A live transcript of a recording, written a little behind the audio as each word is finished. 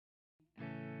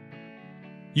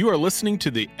You are listening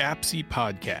to the APSE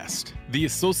Podcast, the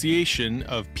Association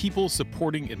of People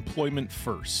Supporting Employment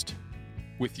First,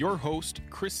 with your host,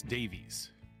 Chris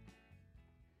Davies.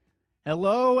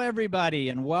 Hello, everybody,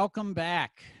 and welcome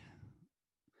back.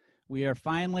 We are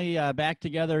finally back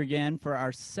together again for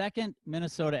our second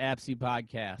Minnesota APSE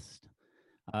Podcast.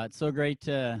 It's so great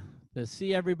to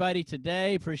see everybody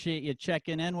today. Appreciate you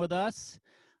checking in with us.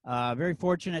 Very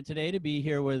fortunate today to be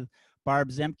here with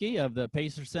Barb Ziemke of the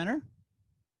Pacer Center.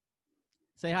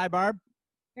 Say hi, Barb.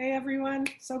 Hey, everyone.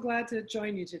 So glad to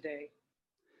join you today.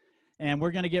 And we're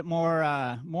going to get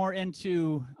more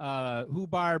into who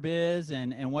Barb is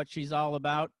and what she's all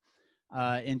about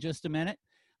in just a minute.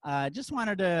 Just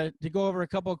wanted to go over a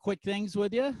couple of quick things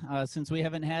with you since we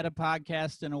haven't had a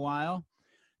podcast in a while.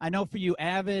 I know for you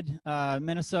avid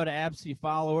Minnesota APSE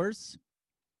followers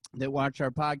that watch our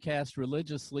podcast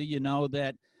religiously, you know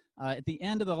that at the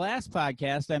end of the last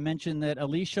podcast, I mentioned that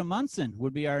Alicia Munson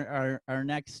would be our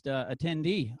next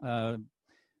attendee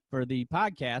for the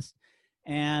podcast.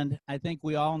 And I think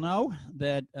we all know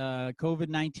that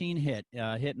COVID-19 hit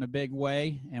in a big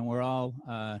way, and we're all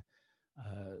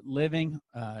living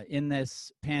in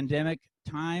this pandemic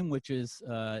time, which is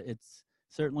it's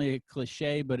certainly a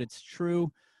cliche, but it's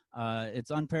true.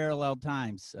 It's unparalleled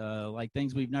times, like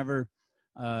things we've never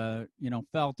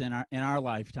felt in our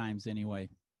lifetimes anyway.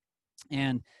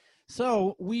 And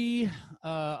so we,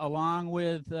 along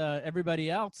with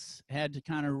everybody else, had to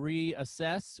kind of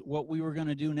reassess what we were going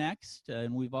to do next.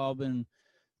 And we've all been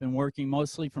working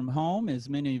mostly from home, as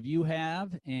many of you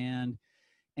have. And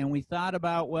we thought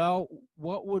about, well,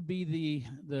 what would be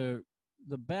the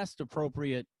best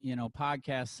appropriate,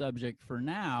 podcast subject for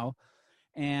now.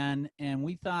 And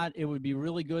we thought it would be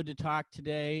really good to talk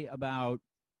today about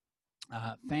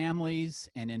families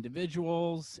and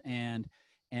individuals and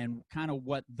kind of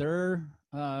what they're,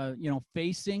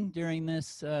 facing during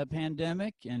this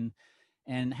pandemic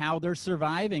and how they're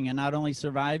surviving, and not only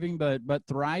surviving, but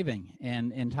thriving,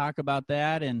 and talk about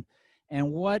that and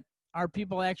what are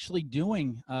people actually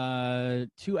doing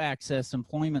to access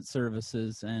employment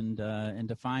services and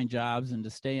to find jobs and to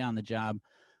stay on the job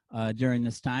during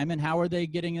this time, and how are they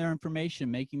getting their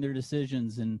information, making their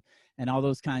decisions, and all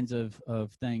those kinds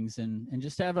of things, and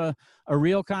just have a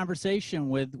real conversation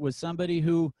with somebody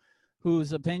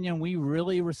whose opinion we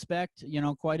really respect,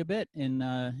 quite a bit in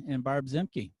Barb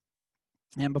Ziemke.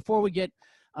 And before we get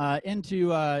into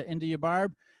you,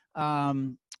 Barb,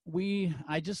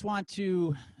 I just want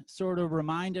to sort of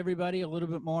remind everybody a little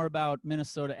bit more about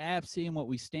Minnesota APSE and what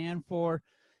we stand for.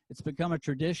 It's become a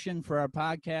tradition for our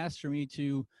podcast for me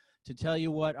to tell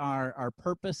you what our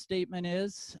purpose statement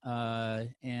is,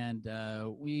 and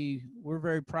we're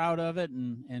very proud of it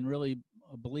and really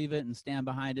believe it and stand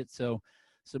behind it. So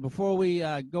before we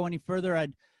go any further,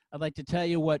 I'd like to tell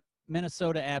you what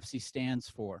Minnesota APSE stands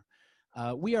for.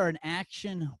 We are an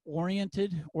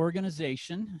action-oriented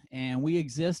organization, and we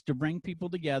exist to bring people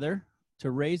together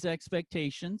to raise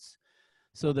expectations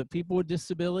so that people with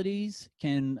disabilities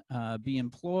can be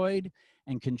employed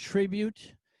and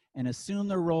contribute and assume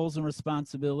their roles and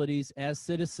responsibilities as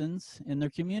citizens in their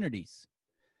communities.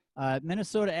 At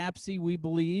Minnesota APSE, we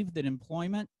believe that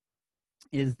employment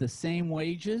is the same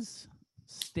wages,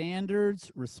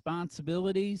 standards,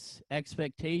 responsibilities,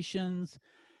 expectations,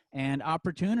 and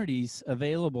opportunities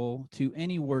available to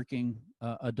any working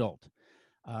adult.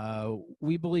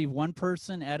 We believe one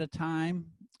person at a time,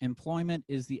 employment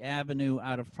is the avenue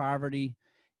out of poverty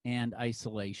and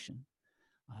isolation.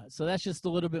 So that's just a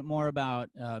little bit more about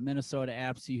Minnesota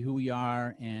APSE, who we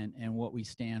are and what we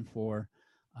stand for.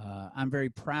 I'm very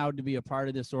proud to be a part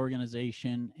of this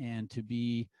organization and to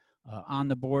be on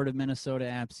the board of Minnesota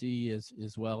APSE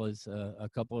as well as a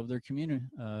couple of their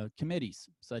committees,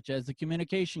 such as the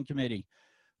Communication Committee,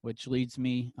 which leads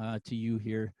me to you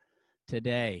here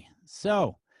today.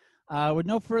 So with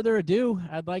no further ado,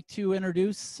 I'd like to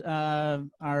introduce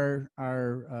our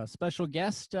special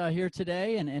guest here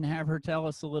today and have her tell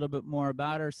us a little bit more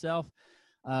about herself.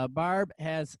 Barb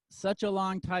has such a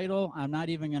long title, I'm not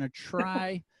even going to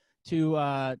try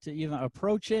to even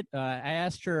approach it. I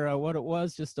asked her what it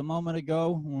was just a moment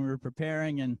ago when we were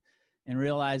preparing and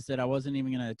realized that I wasn't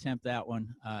even going to attempt that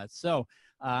one. So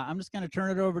I'm just going to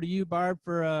turn it over to you, Barb,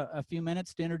 for a few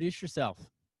minutes to introduce yourself.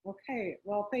 Okay,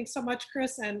 well, thanks so much,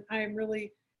 Chris, and I'm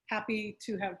really happy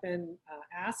to have been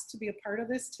asked to be a part of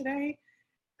this today.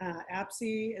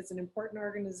 APSE is an important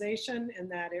organization in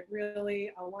that it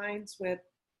really aligns with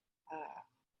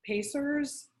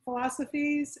Pacer's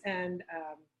philosophies and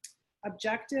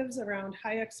objectives around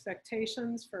high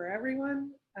expectations for everyone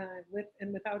with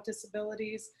and without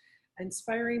disabilities,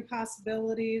 inspiring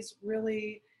possibilities,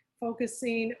 really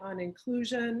focusing on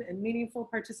inclusion and meaningful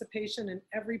participation in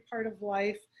every part of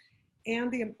life, and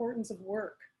the importance of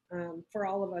work for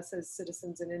all of us as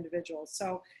citizens and individuals.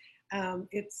 So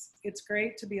it's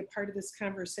great to be a part of this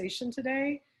conversation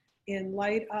today in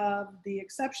light of the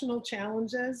exceptional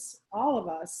challenges all of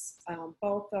us,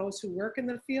 both those who work in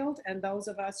the field and those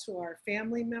of us who are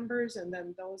family members, and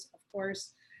then those, of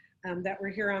course, that we're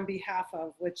here on behalf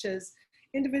of, which is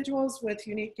individuals with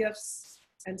unique gifts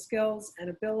and skills and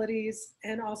abilities,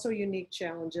 and also unique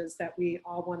challenges that we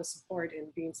all want to support in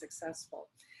being successful.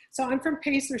 So I'm from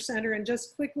Pacer Center, and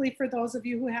just quickly for those of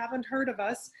you who haven't heard of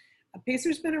us,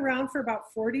 Pacer's been around for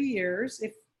about 40 years.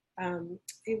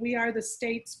 We are the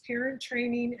state's parent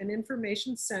training and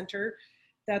information center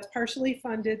that's partially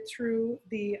funded through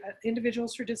the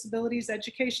Individuals for Disabilities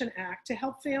Education Act to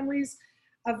help families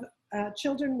of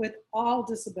children with all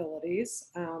disabilities,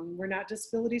 we're not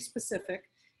disability specific,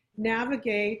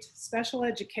 navigate special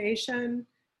education,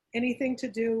 anything to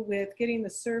do with getting the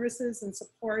services and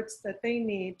supports that they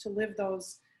need to live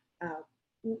those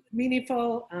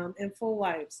meaningful and full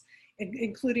lives,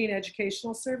 including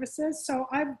educational services. So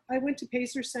I went to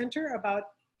Pacer Center about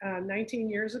 19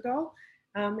 years ago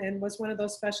and was one of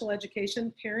those special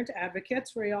education parent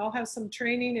advocates, where we all have some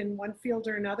training in one field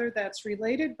or another that's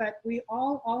related, but we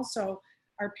all also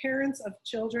are parents of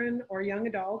children or young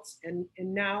adults, and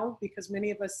now, because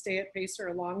many of us stay at Pacer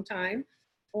a long time,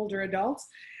 older adults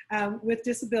with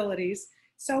disabilities.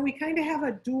 So we kind of have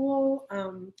a dual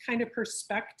kind of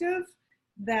perspective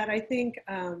that I think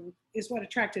is what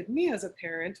attracted me as a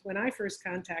parent when I first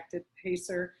contacted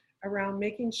Pacer around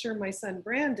making sure my son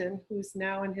Brandon, who's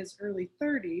now in his early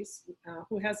 30s,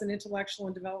 who has an intellectual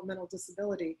and developmental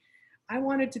disability, I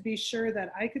wanted to be sure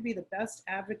that I could be the best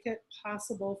advocate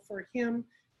possible for him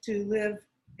to live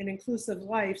an inclusive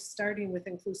life, starting with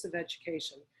inclusive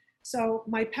education. So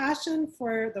my passion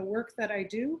for the work that I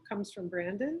do comes from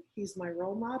Brandon. He's my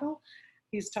role model.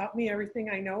 He's taught me everything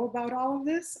I know about all of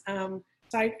this.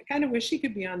 So I kind of wish he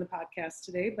could be on the podcast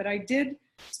today, but I did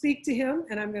speak to him,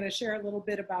 and I'm going to share a little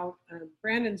bit about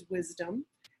Brandon's wisdom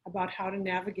about how to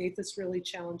navigate this really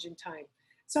challenging time.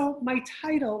 So my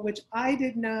title, which I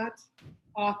did not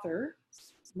author,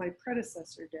 my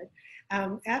predecessor did,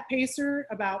 at Pacer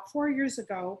about 4 years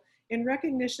ago, in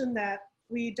recognition that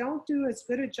we don't do as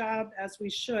good a job as we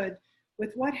should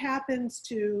with what happens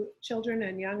to children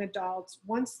and young adults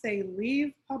once they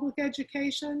leave public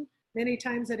education, many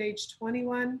times at age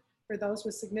 21 for those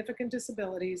with significant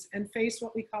disabilities, and face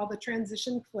what we call the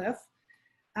transition cliff.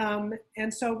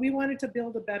 And so we wanted to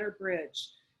build a better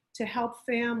bridge to help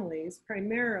families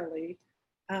primarily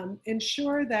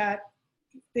ensure that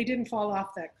they didn't fall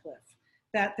off that cliff,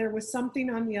 that there was something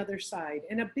on the other side.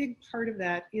 And a big part of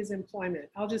that is employment.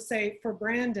 I'll just say for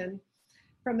Brandon,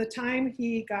 from the time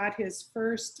he got his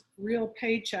first real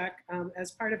paycheck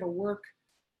as part of a work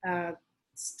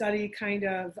study kind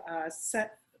of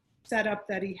setup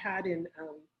that he had in, I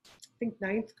think,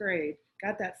 9th grade,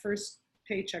 got that first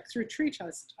paycheck through Tree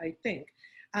Trust, I think.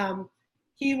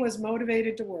 He was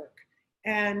motivated to work.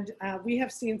 And we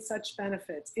have seen such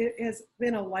benefits. It has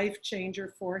been a life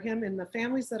changer for him. And the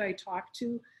families that I talk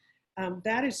to,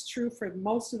 that is true for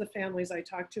most of the families I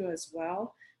talk to as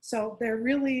well. So there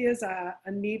really is a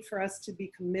need for us to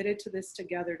be committed to this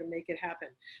together to make it happen.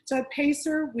 So at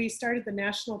Pacer, we started the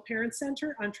National Parent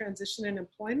Center on Transition and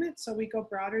Employment. So we go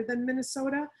broader than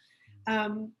Minnesota.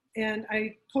 And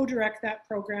I co-direct that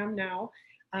program now.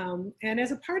 And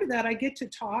as a part of that, I get to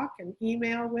talk and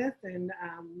email with and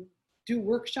do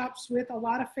workshops with a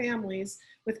lot of families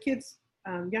with kids,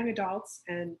 young adults,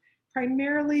 and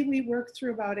primarily we work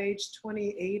through about age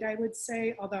 28, I would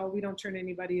say, although we don't turn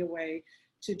anybody away,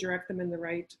 to direct them in the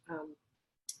right,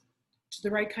 to the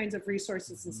right kinds of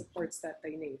resources and supports that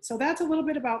they need. So that's a little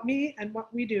bit about me and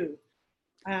what we do.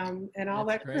 And I'll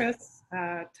let Chris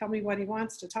tell me what he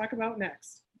wants to talk about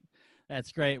next.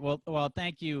 That's great. Well,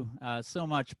 thank you so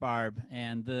much, Barb.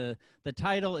 And the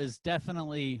title is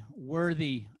definitely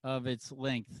worthy of its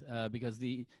length because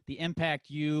the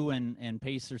impact you and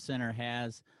Pacer Center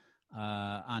has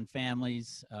on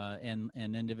families and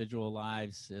individual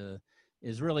lives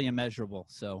is really immeasurable.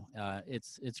 So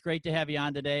it's great to have you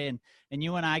on today. And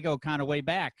you and I go kind of way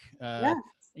back. Yeah.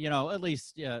 You know, at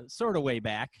least sort of way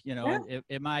back. You know, Yeah.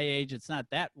 at my age, it's not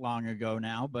that long ago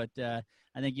now, but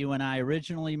I think you and I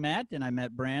originally met, and I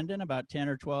met Brandon about 10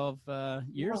 or 12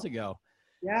 years ago.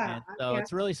 Yeah. And so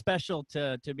it's really special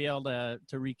to be able to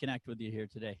reconnect with you here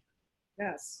today.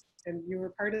 Yes. And you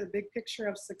were part of the big picture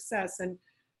of success. And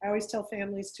I always tell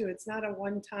families too, it's not a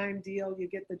one-time deal. You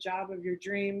get the job of your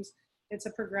dreams. It's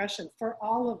a progression for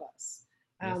all of us.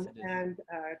 Yes, and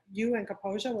you and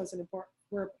Kaposia was an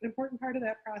we're an important part of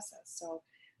that process. So,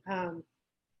 well,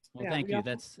 yeah, thank you.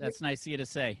 That's nice of you to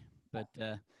say, but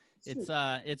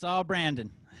it's all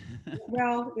Brandon.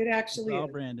 Well, it actually it's all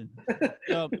is. Brandon.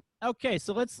 So, okay,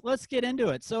 so let's get into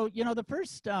it. So, the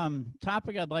first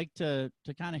topic I'd like to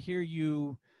kind of hear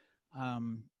you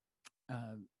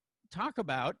talk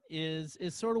about is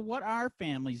sort of what are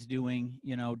families doing,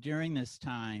 during this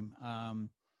time.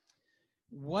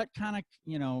 What kind of,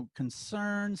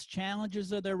 concerns,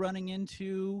 challenges are they running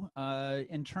into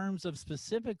in terms of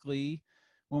specifically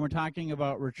when we're talking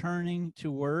about returning to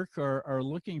work or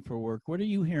looking for work? What are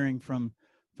you hearing from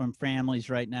families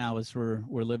right now as we're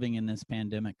living in this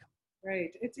pandemic?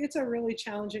 Right. It's a really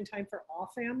challenging time for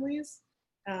all families,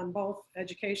 both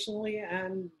educationally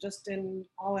and just in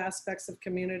all aspects of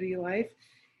community life.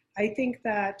 I think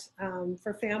that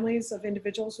for families of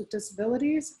individuals with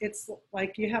disabilities, it's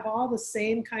like you have all the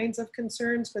same kinds of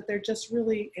concerns, but they're just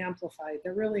really amplified.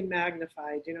 They're really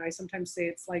magnified. I sometimes say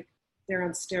it's like they're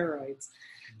on steroids.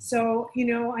 So,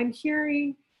 I'm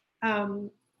hearing a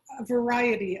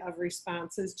variety of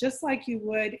responses, just like you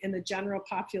would in the general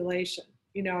population.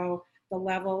 The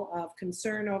level of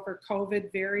concern over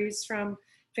COVID varies from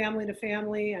family to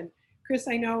family. And Chris,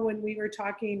 I know when we were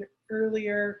talking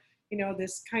earlier,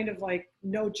 this kind of like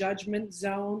no judgment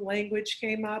zone language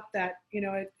came up that,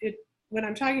 when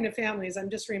I'm talking to families, I'm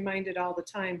just reminded all the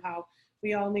time how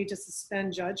we all need to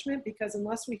suspend judgment, because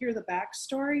unless we hear the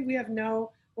backstory, we have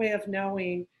no way of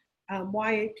knowing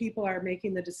why people are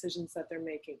making the decisions that they're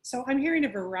making. So I'm hearing a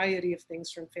variety of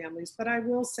things from families, but I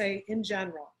will say in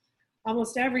general,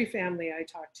 almost every family I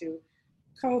talk to,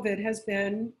 COVID has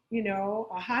been,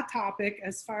 a hot topic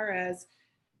as far as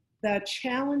the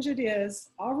challenge it is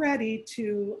already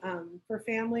to for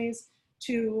families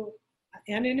to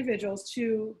and individuals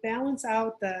to balance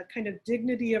out the kind of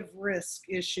dignity of risk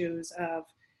issues of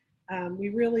we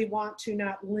really want to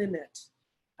not limit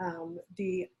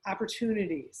the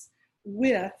opportunities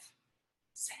with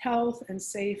health and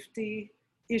safety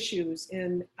issues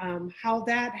in how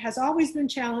that has always been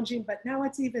challenging, but now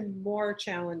it's even more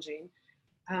challenging,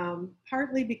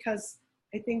 partly because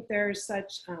I think there's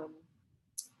such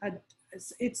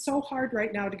it's so hard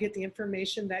right now to get the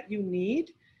information that you need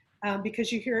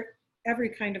because you hear every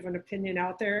kind of an opinion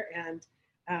out there. And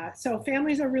so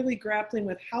families are really grappling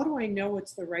with, how do I know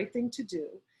what's the right thing to do?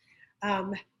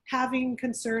 Having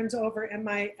concerns over, am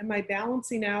I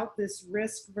balancing out this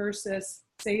risk versus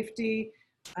safety,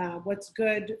 what's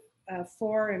good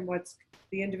for and what's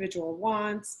the individual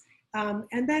wants?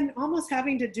 And then almost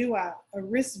having to do a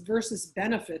risk versus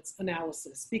benefits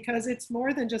analysis, because it's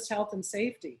more than just health and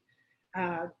safety.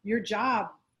 Your job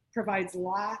provides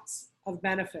lots of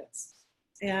benefits.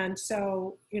 And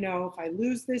so, if I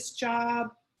lose this job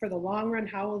for the long run,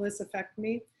 how will this affect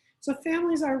me? So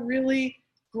families are really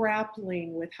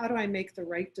grappling with, how do I make the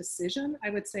right decision, I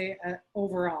would say,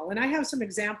 overall. And I have some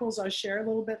examples I'll share a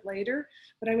little bit later,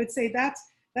 but I would say that's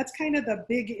kind of the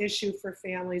big issue for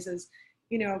families is,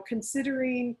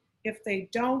 considering if they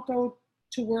don't go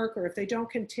to work or if they don't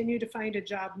continue to find a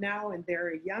job now and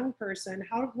they're a young person,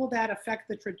 how will that affect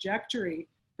the trajectory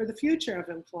for the future of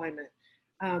employment?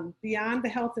 Beyond the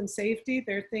health and safety,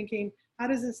 they're thinking, how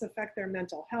does this affect their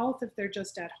mental health if they're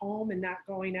just at home and not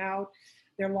going out?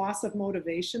 Their loss of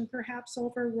motivation perhaps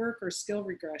over work, or skill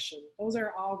regression. Those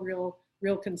are all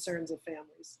real concerns of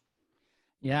families.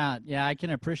 Yeah, I can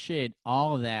appreciate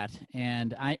all of that.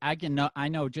 And I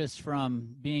know just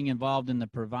from being involved in the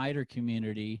provider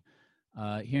community,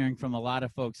 hearing from a lot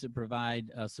of folks that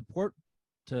provide support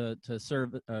to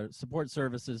support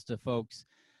services to folks,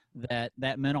 that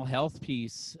mental health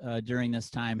piece during this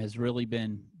time has really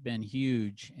been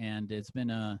huge. And it's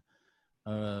been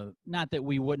not that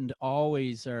we wouldn't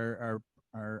always, our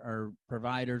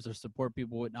providers or support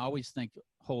people wouldn't always think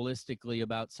holistically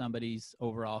about somebody's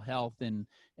overall health and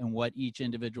what each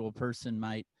individual person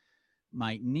might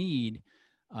need.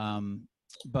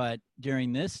 But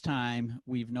during this time,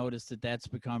 we've noticed that that's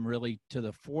become really to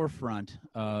the forefront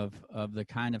of the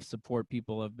kind of support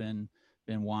people have been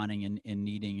wanting and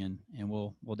needing, and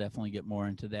we'll definitely get more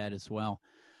into that as well.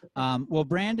 Well,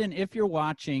 Brandon, if you're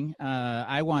watching,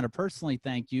 I want to personally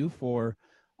thank you for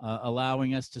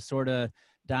allowing us to sort of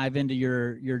dive into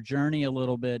your journey a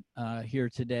little bit here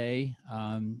today.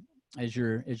 As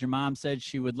your mom said,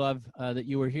 she would love that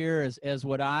you were here, as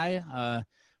would I.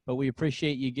 But we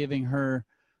appreciate you giving her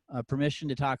permission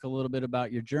to talk a little bit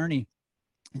about your journey.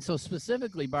 And so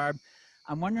specifically, Barb,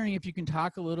 I'm wondering if you can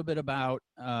talk a little bit about,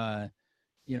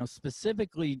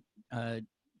 specifically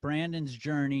Brandon's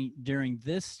journey during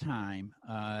this time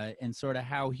and sort of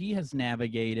how he has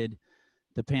navigated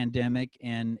the pandemic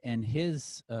and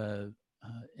his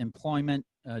employment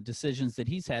decisions that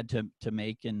he's had to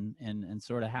make and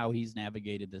sort of how he's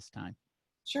navigated this time.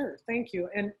 Sure, thank you.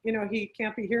 And he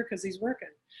can't be here because he's working.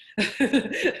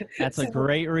 That's a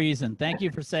great reason. Thank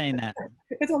you for saying that.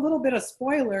 It's a little bit of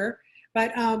spoiler,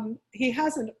 but he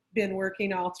hasn't been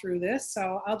working all through this.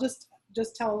 So I'll just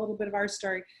tell a little bit of our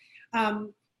story.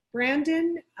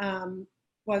 Brandon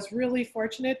was really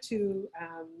fortunate to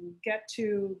get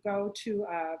to go to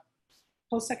a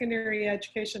post-secondary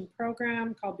education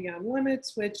program called Beyond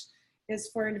Limits, which is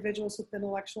for individuals with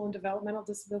intellectual and developmental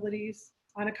disabilities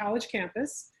on a college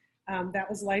campus. That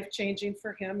was life-changing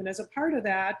for him. And as a part of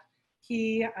that,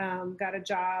 he got a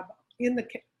job in the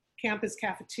campus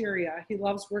cafeteria. He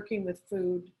loves working with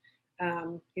food.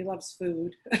 He loves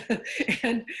food.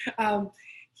 And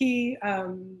he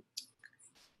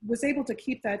was able to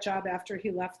keep that job after he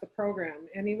left the program.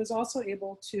 And he was also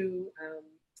able to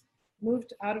move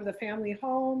out of the family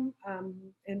home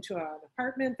into an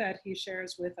apartment that he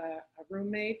shares with a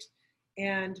roommate.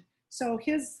 And so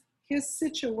his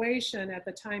situation at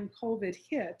the time COVID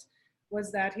hit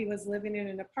was that he was living in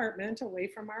an apartment away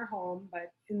from our home,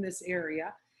 but in this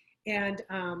area. And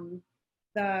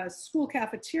the school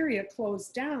cafeteria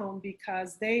closed down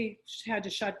because they had to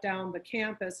shut down the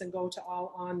campus and go to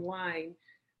all online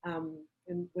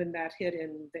when that hit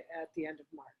at the end of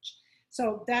March.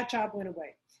 So that job went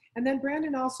away. And then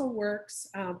Brandon also works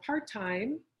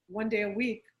part-time, 1 day a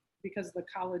week, because of the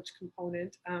college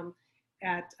component,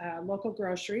 at a local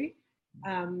grocery.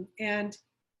 And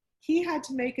he had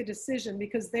to make a decision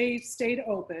because they stayed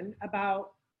open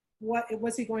about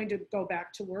was he going to go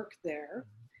back to work there.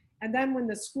 And then when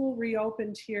the school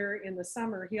reopened here in the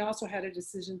summer, he also had a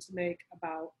decision to make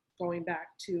about going back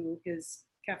to his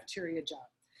cafeteria job.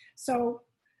 So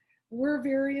we're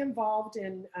very involved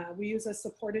in, we use a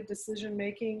supported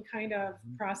decision-making kind of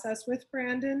process with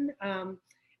Brandon.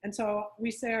 And so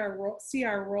we see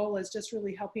our role as just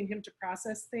really helping him to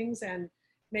process things and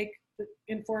make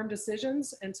informed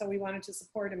decisions. And so we wanted to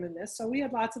support him in this. So we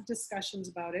had lots of discussions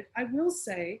about it. I will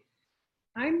say,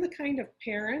 I'm the kind of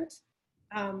parent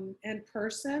and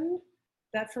person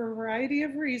that for a variety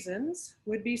of reasons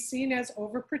would be seen as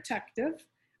overprotective.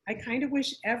 I kind of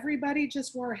wish everybody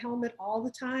just wore a helmet all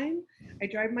the time. I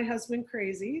drive my husband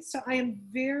crazy. So I am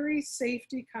very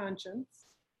safety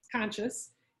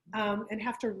conscious and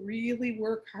have to really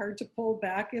work hard to pull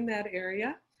back in that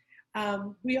area.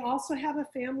 We also have a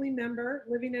family member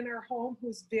living in our home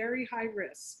who's very high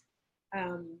risk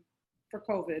for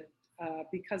COVID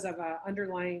because of an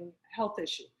underlying health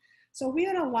issue. So we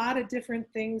had a lot of different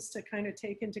things to kind of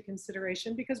take into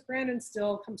consideration because Brandon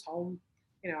still comes home,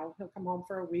 he'll come home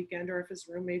for a weekend, or if his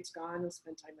roommate's gone, he'll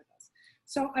spend time with us.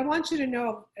 So I want you to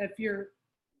know, if you're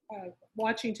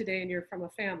watching today and you're from a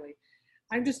family,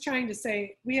 I'm just trying to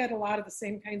say we had a lot of the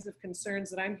same kinds of concerns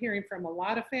that I'm hearing from a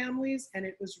lot of families, and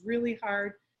it was really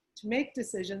hard to make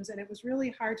decisions, and it was really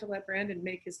hard to let Brandon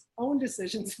make his own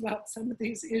decisions about some of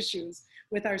these issues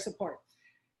with our support.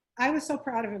 I was so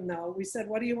proud of him though. We said,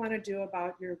 what do you want to do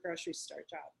about your grocery store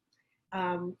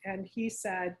job? And he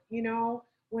said,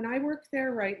 when I work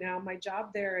there right now, my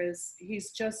job there is,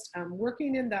 he's just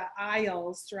working in the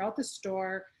aisles throughout the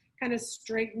store, kind of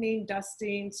straightening,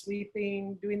 dusting,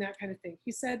 sweeping, doing that kind of thing.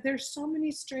 He said, there's so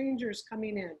many strangers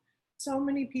coming in, so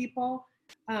many people,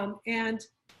 and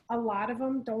a lot of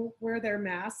them don't wear their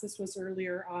masks. This was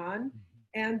earlier on,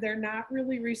 and they're not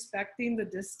really respecting the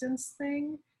distance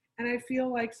thing. And I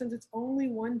feel like since it's only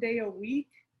 1 day a week,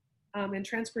 and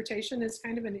transportation is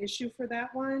kind of an issue for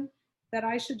that one, that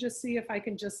I should just see if I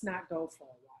can just not go for a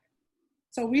while.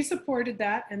 So we supported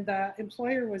that, and the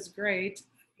employer was great,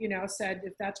 said,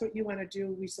 if that's what you want to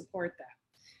do, we support that.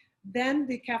 Then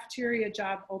the cafeteria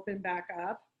job opened back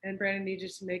up, and Brandon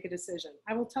needed to make a decision.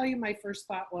 I will tell you, my first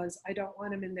thought was, I don't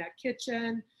want him in that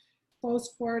kitchen, close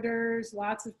quarters,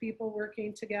 lots of people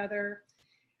working together.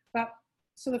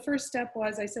 So the first step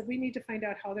was, I said, we need to find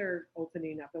out how they're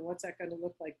opening up and what's that going to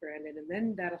look like, Brandon, and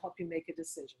then that'll help you make a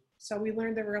decision. So we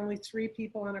learned there were only 3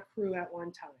 people on a crew at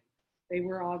one time. They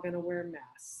were all going to wear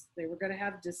masks. They were going to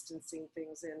have distancing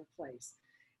things in place.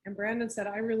 And Brandon said,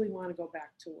 I really want to go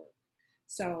back to work.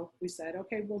 So we said,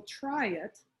 okay, we'll try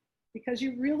it, because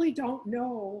you really don't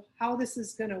know how this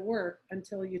is going to work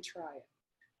until you try it.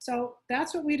 So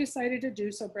that's what we decided to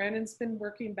do. So Brandon's been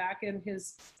working back in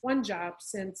his one job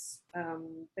since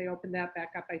they opened that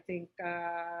back up, I think,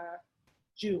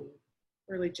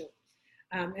 early June.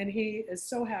 And he is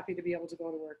so happy to be able to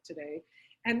go to work today.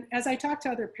 And as I talk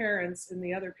to other parents and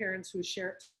the other parents who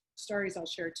share stories I'll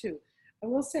share too, I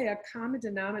will say a common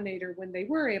denominator when they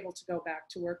were able to go back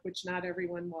to work, which not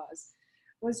everyone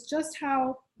was just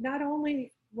how not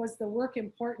only was the work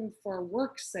important for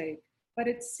work's sake, but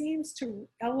it seems to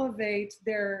elevate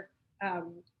their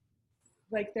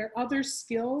like their other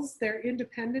skills, their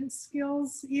independent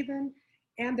skills even,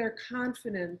 and their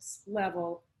confidence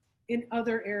level in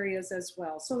other areas as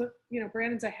well. So, you know,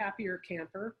 Brandon's a happier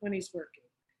camper when he's working.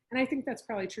 And I think that's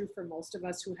probably true for most of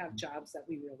us who have jobs that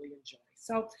we really enjoy.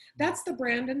 So that's the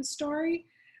Brandon story.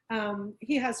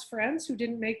 He has friends who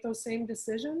didn't make those same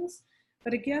decisions,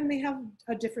 but again, they have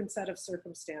a different set of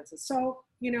circumstances. So,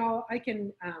 you know, I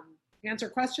can answer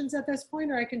questions at this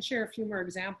point, or I can share a few more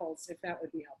examples if that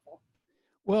would be helpful.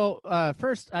 Well,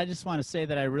 first, I just want to say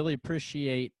that I really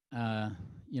appreciate,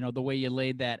 you know, the way you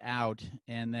laid that out,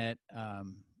 and that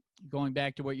going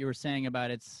back to what you were saying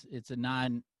about it's a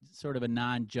sort of a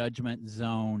non-judgment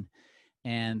zone,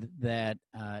 and that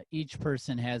each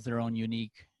person has their own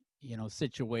unique, you know,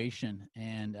 situation.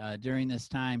 And during this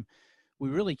time, we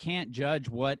really can't judge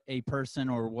what a person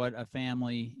or what a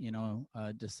family, you know,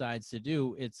 decides to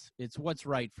do. It's what's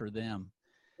right for them.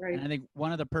 Right. And I think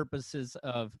one of the purposes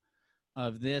of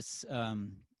this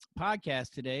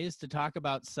podcast today is to talk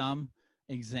about some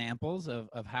examples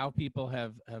of how people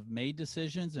have made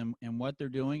decisions and what they're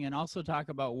doing, and also talk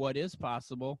about what is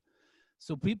possible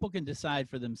so people can decide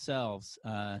for themselves,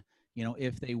 you know,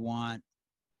 if they want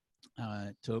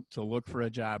to look for a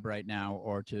job right now,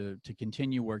 or to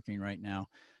continue working right now.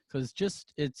 Because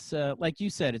just it's like you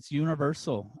said, it's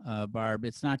universal, Barb.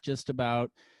 It's not just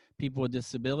about people with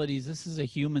disabilities. This is a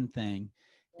human thing.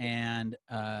 And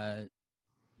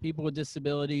people with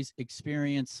disabilities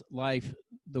experience life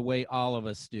the way all of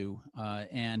us do,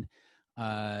 and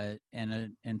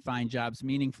find jobs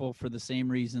meaningful for the same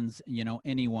reasons, you know,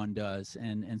 anyone does.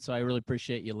 And so I really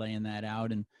appreciate you laying that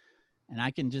out. And I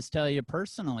can just tell you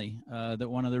personally that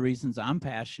one of the reasons I'm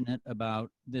passionate about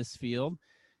this field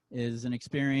is an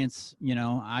experience, you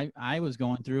know, I was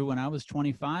going through when I was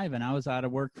 25, and I was out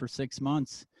of work for 6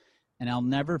 months. And I'll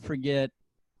never forget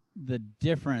the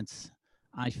difference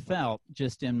I felt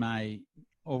just in my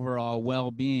overall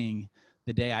well-being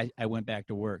the day I went back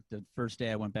to work, the first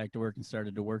day I went back to work and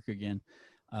started to work again.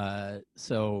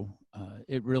 So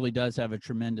it really does have a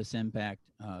tremendous impact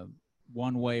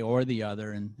one way or the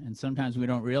other. And sometimes we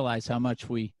don't realize how much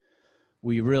we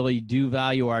really do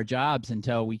value our jobs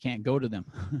until we can't go to them.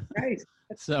 Right.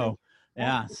 So,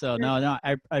 yeah. So no,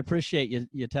 I appreciate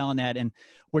you telling that. And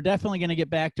we're definitely going to get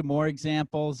back to more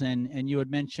examples. And you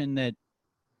had mentioned that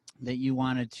you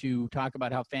wanted to talk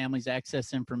about how families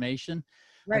access information.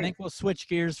 Right. I think we'll switch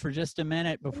gears for just a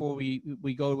minute before we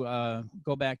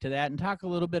go back to that, and talk a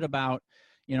little bit about,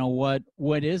 you know,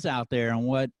 what is out there and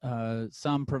what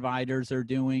some providers are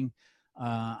doing.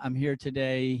 I'm here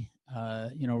today,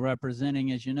 you know,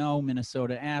 representing, as you know,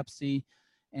 Minnesota APSI,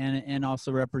 and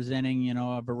also representing, you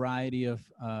know, a variety of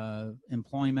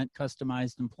employment,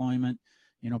 customized employment,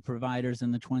 you know, providers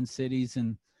in the Twin Cities.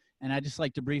 And I'd just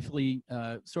like to briefly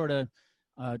sort of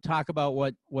talk about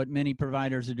what many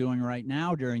providers are doing right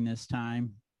now during this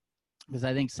time, because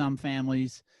I think some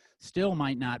families still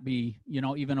might not be, you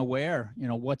know, even aware, you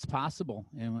know, what's possible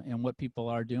and what people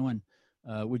are doing.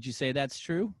 Would you say that's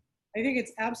true? I think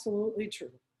it's absolutely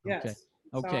true. Yes.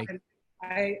 Okay. So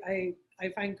I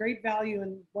find great value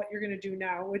in what you're going to do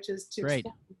now, which is to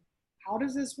explain how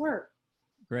does this work?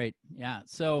 Great. Yeah.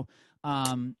 So,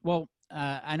 well,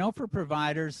 I know for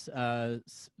providers,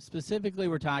 specifically,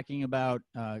 we're talking about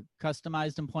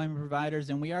customized employment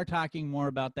providers, and we are talking more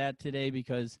about that today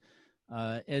because,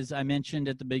 as I mentioned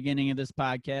at the beginning of this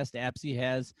podcast, APSI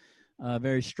has a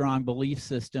very strong belief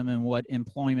system in what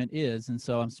employment is, and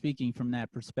so I'm speaking from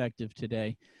that perspective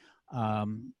today.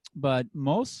 But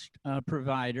most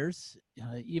providers,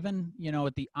 even, you know,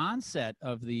 at the onset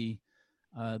of the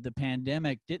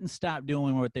pandemic, didn't stop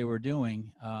doing what they were doing.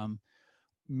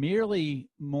 Merely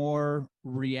more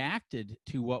reacted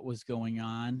to what was going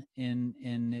on, and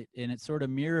it sort of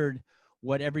mirrored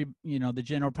what the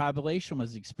general population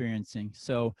was experiencing.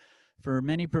 So for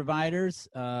many providers,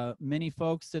 many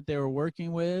folks that they were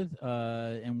working with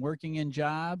and working in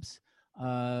jobs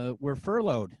were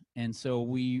furloughed, and so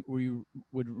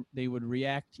they would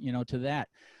react, you know, to that.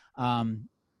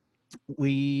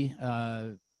 We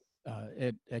at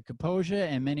Kaposia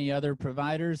and many other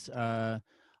providers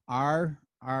are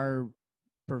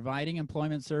providing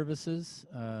employment services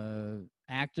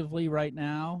actively right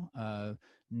now.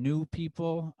 New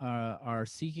people are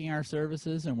seeking our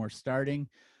services, and we're starting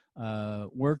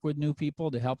work with new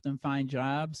people to help them find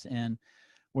jobs. And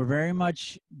we're very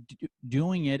much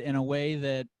doing it in a way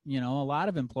that, you know, a lot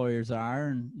of employers are,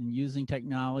 and using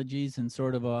technologies and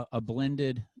sort of a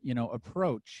blended, you know,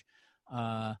 approach.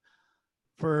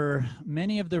 for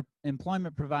many of the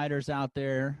employment providers out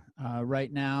there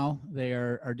right now, they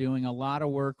are doing a lot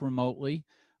of work remotely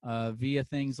via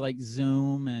things like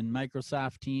Zoom and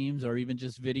Microsoft Teams, or even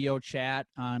just video chat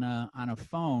on a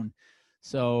phone.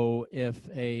 So if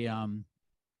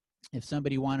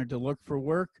somebody wanted to look for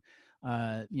work,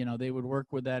 they would work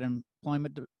with that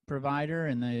employment provider,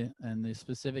 and the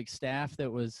specific staff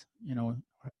that was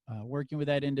working with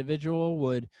that individual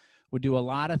would do a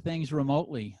lot of things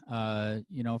remotely,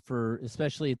 for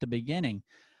especially at the beginning.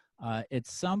 At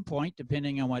some point,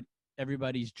 depending on what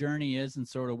everybody's journey is and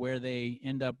sort of where they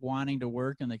end up wanting to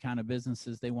work and the kind of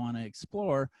businesses they want to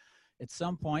explore, at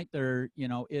some point there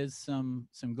is some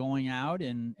going out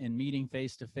and meeting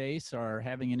face to face, or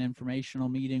having an informational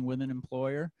meeting with an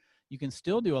employer. You can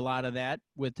still do a lot of that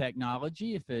with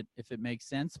technology if it makes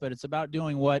sense, but it's about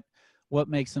doing what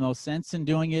makes the most sense and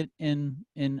doing it in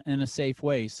a safe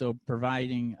way. So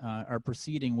providing or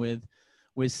proceeding with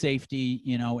safety,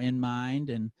 in mind.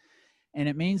 And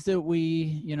it means that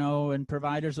we, and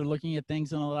providers are looking at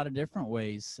things in a lot of different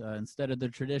ways. Instead of the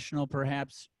traditional,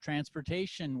 perhaps,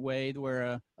 transportation way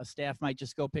where a staff might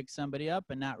just go pick somebody up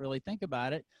and not really think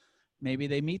about it, maybe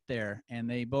they meet there and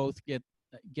they both get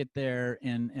there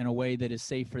in a way that is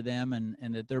safe for them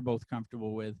and that they're both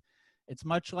comfortable with. It's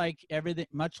much like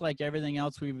everything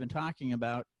else we've been talking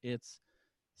about. It's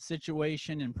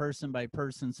situation and person by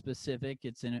person specific.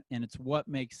 And it's what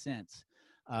makes sense.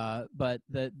 But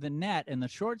the net and the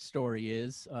short story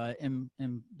is, and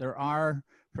there are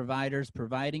providers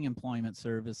providing employment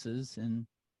services, and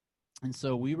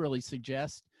so we really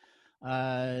suggest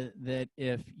that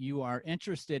if you are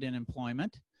interested in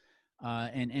employment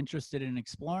and interested in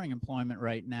exploring employment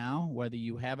right now, whether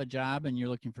you have a job and you're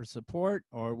looking for support,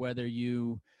 or whether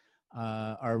you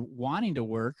are wanting to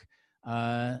work,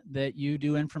 that you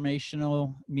do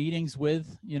informational meetings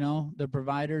with, the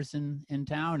providers in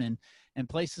town, and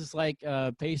places like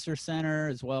Pacer Center,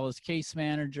 as well as case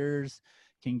managers,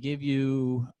 can give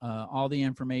you all the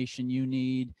information you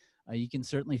need. You can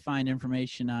certainly find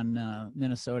information on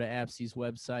Minnesota APSE's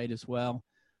website as well,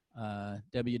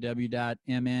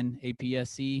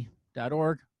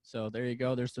 www.mnapse.org. So there you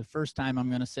go. There's the first time I'm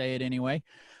going to say it anyway.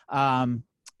 And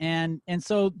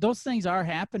so those things are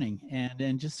happening,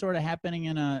 and just sort of happening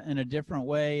in a different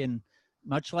way. And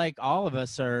much like all of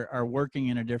us are working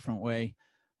in a different way.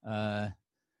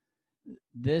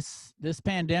 This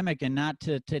pandemic, and not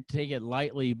to take it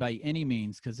lightly by any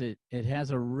means, because it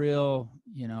has a real,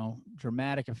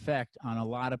 dramatic effect on a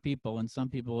lot of people, and some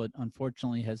people it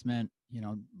unfortunately has meant,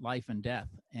 life and death.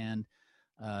 And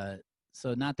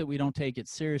so not that we don't take it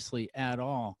seriously at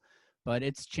all, but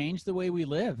it's changed the way we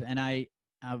live. And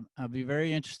I'll be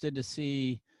very interested to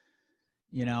see,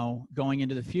 going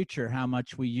into the future, how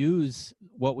much we use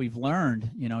what we've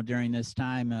learned, during this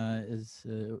time.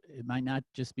 It might not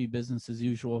just be business as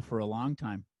usual for a long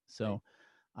time. So,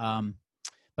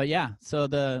 but yeah,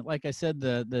 so like I said,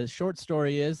 the short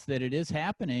story is that it is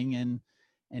happening, and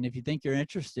if you think you're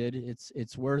interested,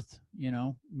 it's worth,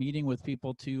 meeting with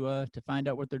people to find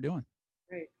out what they're doing.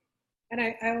 Great. And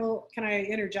can I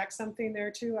interject something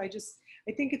there too? I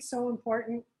think it's so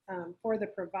important for the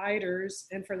providers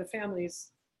and for the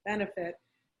family's benefit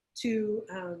to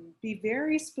be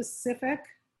very specific,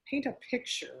 paint a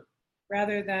picture,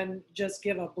 rather than just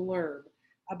give a blurb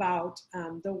about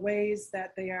the ways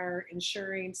that they are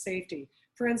ensuring safety.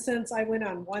 For instance, I went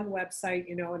on one website,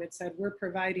 and it said, we're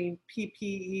providing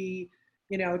PPE,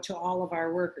 to all of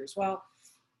our workers. Well,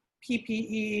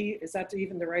 PPE, is that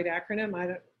even the right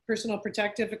acronym? Personal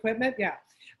protective equipment, yeah.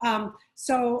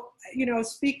 So,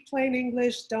 speak plain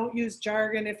English, don't use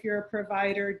jargon if you're a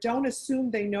provider. Don't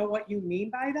assume they know what you mean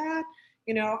by that.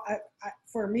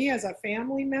 For me as a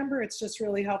family member, it's just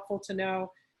really helpful to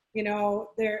know,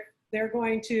 they're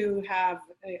going to have,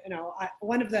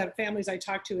 one of the families I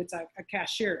talked to, it's a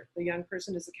cashier. The young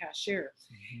person is a cashier.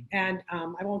 Mm-hmm. And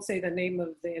I won't say the name of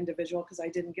the individual because I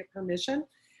didn't get permission,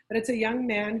 but it's a young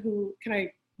man who, can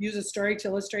I use a story to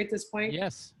illustrate this point?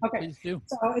 Yes, okay. Please do.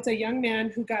 So it's a young man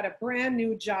who got a brand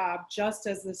new job just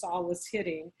as this all was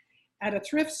hitting at a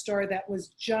thrift store that was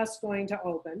just going to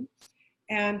open.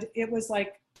 And it was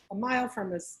like a mile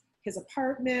from his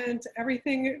apartment.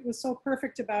 Everything, it was so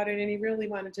perfect about it, and he really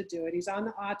wanted to do it. He's on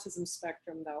the autism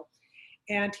spectrum though.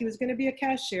 And he was going to be a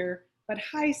cashier, but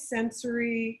high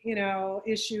sensory,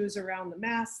 issues around the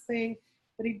mask thing,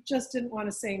 but he just didn't want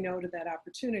to say no to that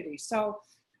opportunity. So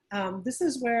this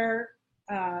is where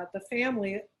the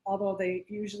family, although they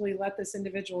usually let this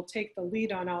individual take the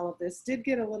lead on all of this, did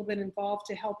get a little bit involved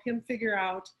to help him figure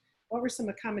out what were some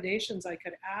accommodations I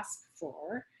could ask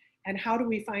for, and how do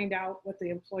we find out what the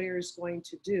employer is going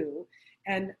to do.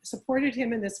 and supported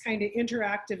him in this kind of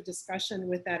interactive discussion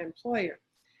with that employer.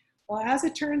 Well, as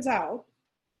it turns out,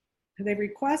 they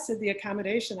requested the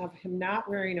accommodation of him not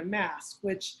wearing a mask,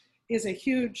 which is a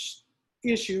huge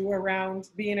issue around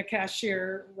being a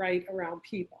cashier right around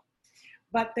people.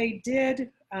 But they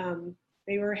did,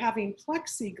 they were having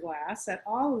plexiglass at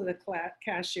all of the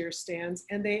cashier stands,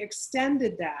 and they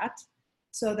extended that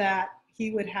so that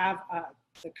he would have,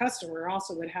 the customer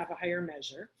also would have a higher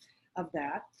measure of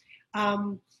that.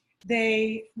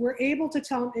 They were able to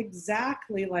tell him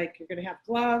exactly, like, you're going to have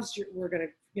gloves, we're going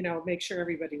to, you know, make sure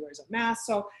everybody wears a mask.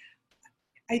 So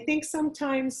I think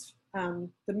sometimes the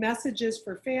messages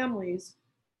for families,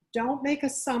 don't make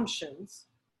assumptions,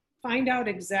 find out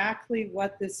exactly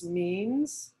what this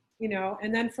means, you know,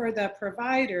 and then for the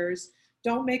providers,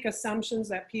 don't make assumptions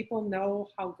that people know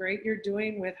how great you're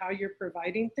doing with how you're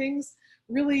providing things.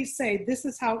 Really say, this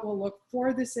is how it will look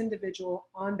for this individual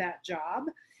on that job.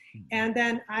 And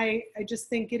then I just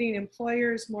think getting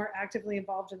employers more actively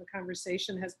involved in the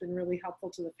conversation has been really helpful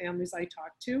to the families I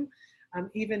talked to.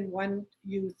 Even one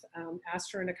youth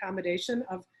asked for an accommodation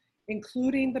of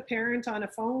including the parent on a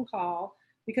phone call,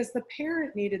 because the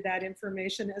parent needed that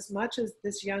information as much as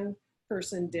this young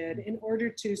person did in order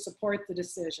to support the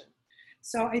decision.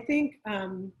 So I think,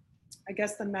 I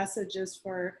guess the message is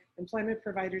for employment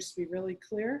providers to be really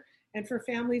clear, and for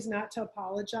families not to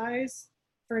apologize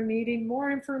for needing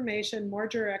more information more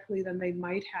directly than they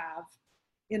might have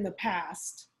in the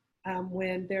past,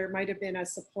 when there might have been a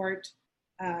support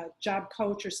job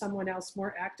coach or someone else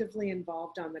more actively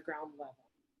involved on the ground level.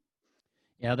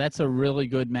 Yeah, that's a really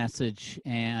good message.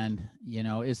 And, you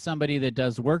know, as somebody that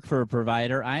does work for a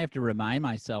provider, I have to remind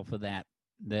myself of that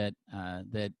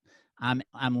I'm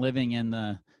living in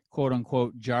the quote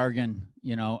unquote jargon,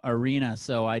 you know, arena.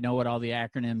 So I know what all the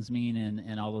acronyms mean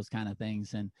and all those kind of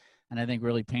things. And I think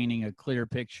really painting a clear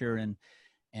picture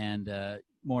and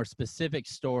more specific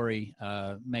story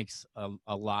makes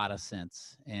a lot of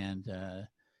sense. And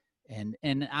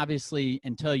obviously,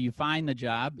 until you find the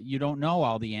job, you don't know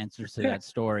all the answers to that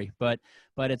story. But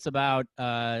it's about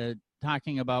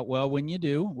talking about, well, when you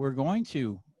do, we're going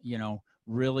to, you know,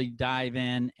 really dive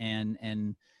in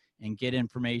and get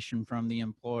information from the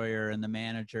employer and the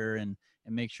manager and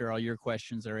make sure all your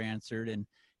questions are answered and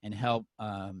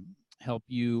help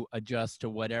you adjust to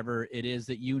whatever it is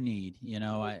that you need. You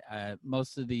know, I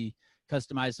most of the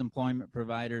customized employment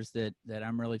providers that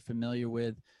I'm really familiar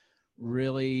with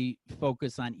really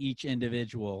focus on each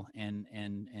individual and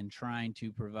trying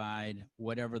to provide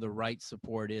whatever the right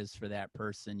support is for that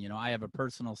person. You know, I have a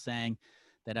personal saying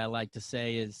that I like to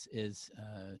say is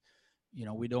you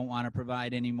know, we don't want to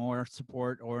provide any more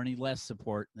support or any less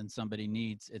support than somebody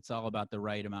needs. It's all about the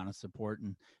right amount of support.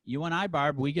 And you and I,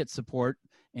 Barb, we get support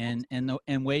in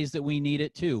ways that we need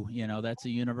it too. You know, that's a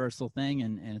universal thing,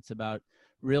 and it's about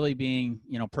really being,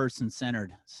 you know,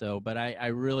 person-centered. So, but I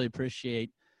really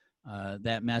appreciate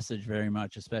that message very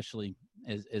much, especially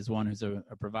as one who's a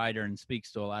provider and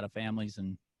speaks to a lot of families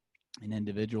and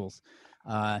individuals.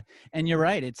 And you're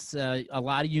right, it's a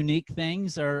lot of unique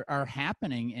things are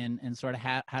happening and sort of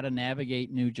how to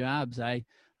navigate new jobs. I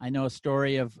know a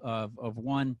story of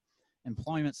one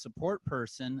employment support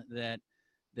person that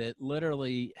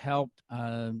literally helped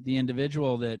the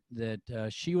individual that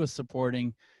she was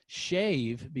supporting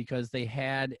shave because they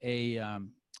had a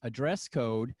dress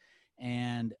code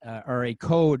and or a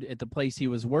code at the place he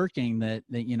was working that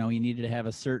you know he needed to have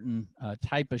a certain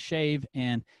type of shave,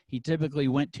 and he typically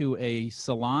went to a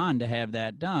salon to have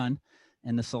that done,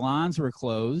 and the salons were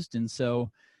closed, and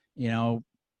so you know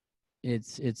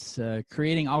it's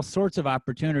creating all sorts of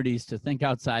opportunities to think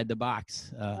outside the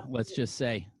box. Let's just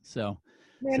say so.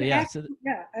 And yeah,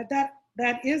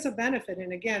 that is a benefit,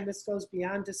 and again, this goes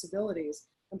beyond disabilities.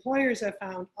 Employers have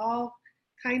found all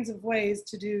kinds of ways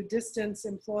to do distance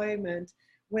employment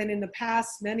when in the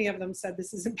past many of them said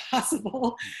this is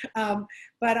impossible.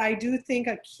 But I do think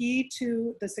a key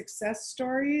to the success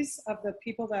stories of the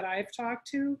people that I've talked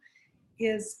to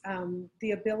is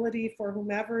the ability for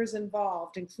whomever is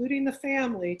involved, including the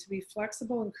family, to be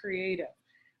flexible and creative.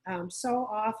 So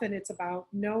often it's about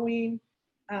knowing,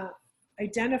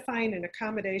 identifying an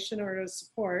accommodation or a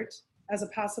support as a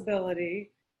possibility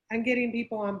and getting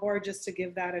people on board just to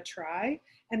give that a try.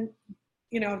 And,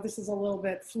 you know, this is a little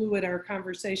bit fluid, our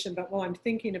conversation, but while I'm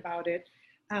thinking about it,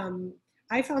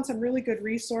 I found some really good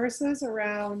resources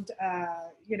around,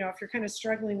 you know, if you're kind of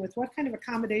struggling with what kind of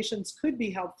accommodations could be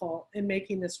helpful in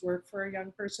making this work for a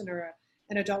young person or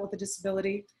an adult with a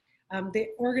disability. The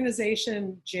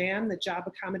organization JAN, the Job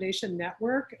Accommodation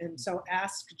Network, and so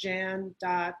askjan.org,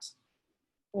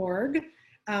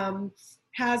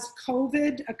 has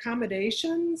COVID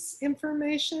accommodations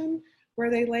information where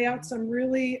they lay out some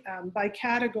really, by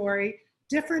category,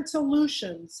 different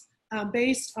solutions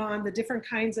based on the different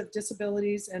kinds of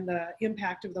disabilities and the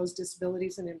impact of those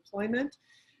disabilities in employment.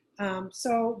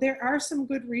 So there are some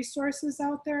good resources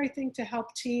out there, I think, to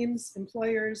help teams,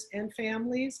 employers, and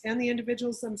families, and the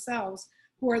individuals themselves,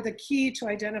 who are the key to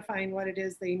identifying what it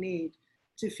is they need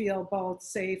to feel both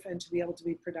safe and to be able to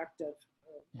be productive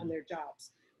on their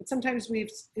jobs. But sometimes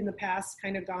we've, in the past,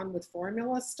 kind of gone with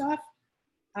formula stuff.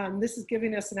 This is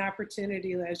giving us an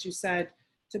opportunity, as you said,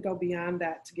 to go beyond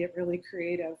that, to get really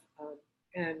creative.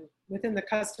 And within the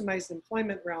customized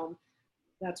employment realm,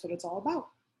 that's what it's all about.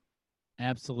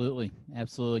 Absolutely.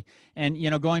 Absolutely. And, you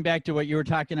know, going back to what you were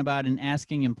talking about and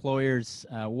asking employers,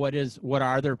 what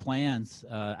are their plans?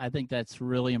 I think that's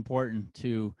really important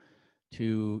to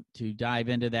dive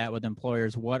into that with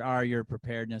employers. What are your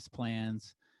preparedness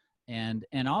plans? And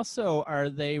also, are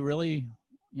they really,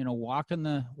 you know, walking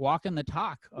the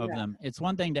talk of them? It's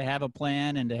one thing to have a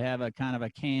plan and to have a kind of a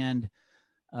canned,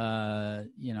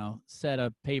 you know, set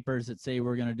of papers that say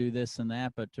we're going to do this and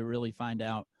that, but to really find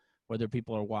out whether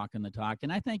people are walking the talk.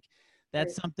 And I think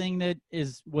that's something that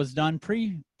was done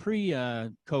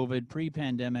pre-COVID,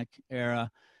 pre-pandemic era,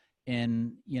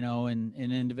 and, you know, in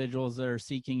individuals that are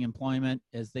seeking employment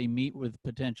as they meet with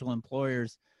potential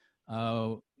employers.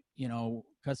 You know,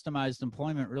 customized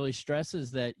employment really stresses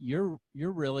that you're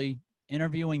really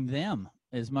interviewing them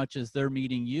as much as they're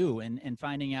meeting you and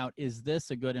finding out, is this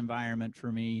a good environment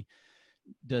for me?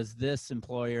 Does this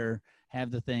employer have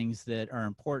the things that are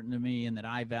important to me and that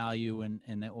I value and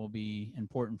that will be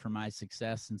important for my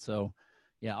success? And so,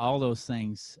 yeah, all those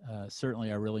things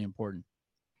certainly are really important.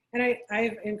 And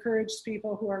I've encouraged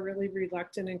people who are really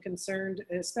reluctant and concerned,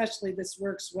 especially this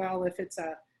works well if it's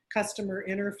a customer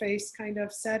interface kind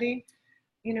of setting,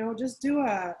 you know, just do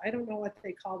I don't know what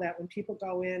they call that when people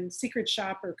go in, secret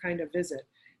shopper kind of visit,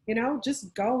 you know,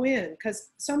 just go in, because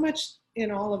so much in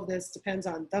all of this depends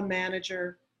on the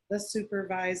manager, the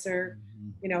supervisor,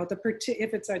 you know,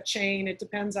 if it's a chain, it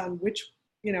depends on which,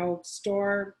 you know,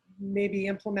 store maybe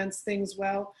implements things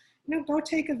well. You know, go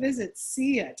take a visit,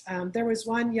 see it. There was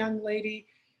one young lady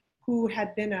who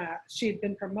had she had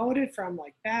been promoted from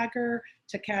like bagger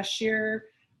to cashier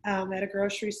at a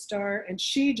grocery store, and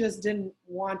she just didn't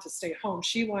want to stay home.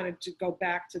 She wanted to go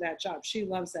back to that job. She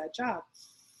loves that job.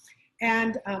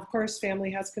 And of course,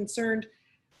 family has concerned,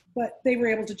 but they were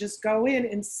able to just go in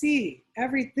and see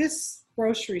this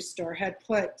grocery store had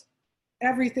put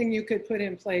everything you could put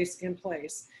in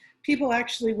place. People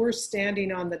actually were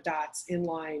standing on the dots in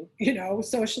line, you know,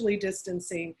 socially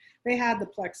distancing. They had the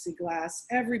plexiglass.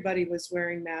 Everybody was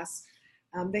wearing masks.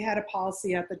 They had a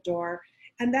policy at the door.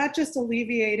 And that just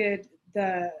alleviated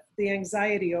the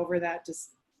anxiety over that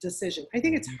decision. I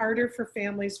think it's harder for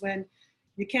families when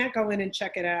you can't go in and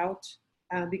check it out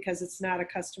because it's not a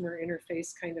customer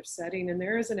interface kind of setting. And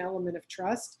there is an element of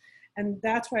trust. And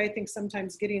that's why I think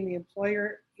sometimes getting the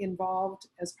employer involved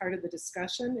as part of the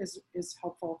discussion is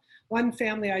helpful. One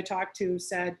family I talked to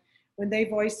said when they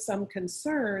voiced some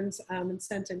concerns and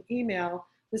sent an email,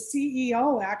 the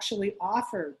CEO actually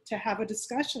offered to have a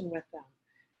discussion with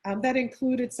them. That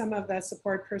included some of the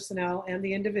support personnel and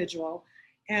the individual.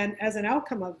 And as an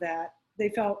outcome of that, they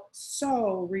felt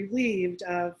so relieved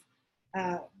of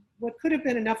what could have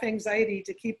been enough anxiety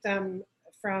to keep them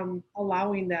from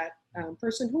allowing that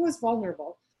person who was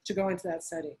vulnerable to go into that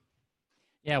setting.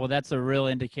 Yeah, well, that's a real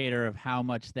indicator of how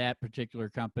much that particular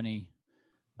company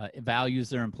values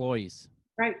their employees.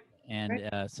 Right. And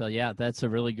so, yeah, that's a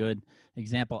really good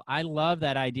example. I love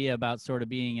that idea about sort of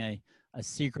being a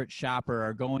secret shopper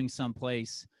or going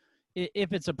someplace,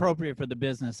 if it's appropriate for the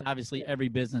business. Obviously, every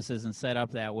business isn't set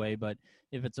up that way, but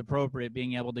if it's appropriate,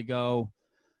 being able to go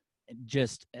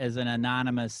just as an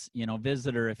anonymous, you know,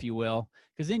 visitor, if you will,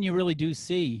 because then you really do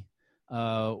see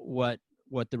what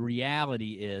the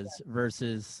reality is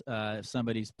versus if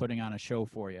somebody's putting on a show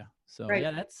for you. So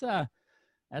yeah,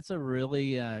 that's a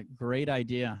really great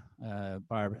idea,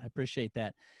 Barb. I appreciate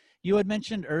that. You had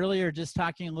mentioned earlier just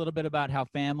talking a little bit about how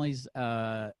families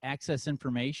access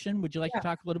information. Would you like to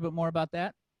talk a little bit more about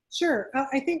that? Sure.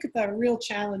 I think the real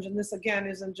challenge, and this again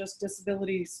isn't just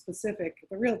disability specific,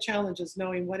 the real challenge is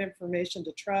knowing what information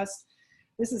to trust.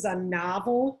 This is a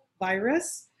novel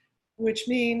virus, which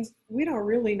means we don't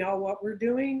really know what we're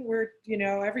doing.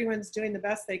 Everyone's doing the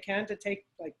best they can to take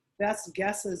like best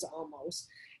guesses almost.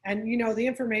 And, you know, the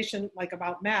information like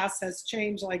about masks has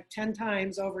changed like 10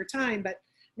 times over time, but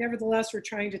nevertheless, we're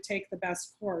trying to take the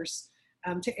best course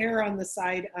to err on the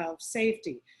side of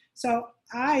safety. So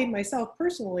I myself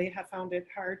personally have found it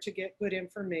hard to get good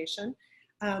information.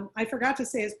 I forgot to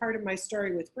say, as part of my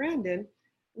story with Brandon,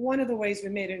 one of the ways we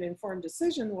made an informed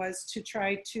decision was to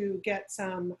try to get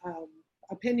some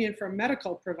opinion from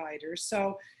medical providers.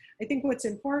 So I think what's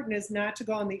important is not to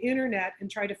go on the internet and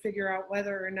try to figure out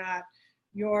whether or not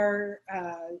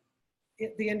the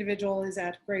individual is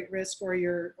at great risk or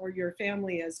your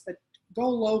family is, but go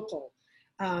local.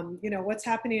 What's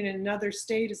happening in another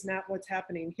state is not what's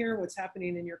happening here. What's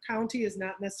happening in your county is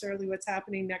not necessarily what's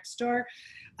happening next door.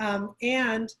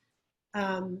 And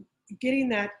getting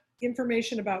that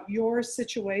information about your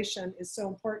situation is so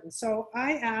important. So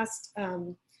I asked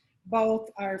both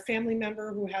our family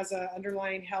member who has an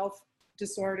underlying health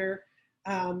disorder,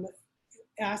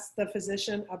 asked the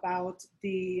physician about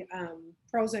the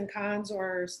pros and cons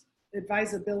or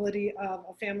advisability of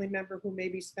a family member who may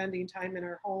be spending time in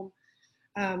our home,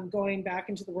 going back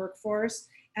into the workforce.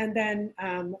 And then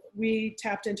we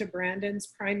tapped into Brandon's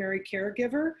primary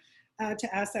caregiver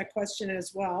to ask that question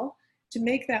as well, to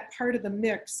make that part of the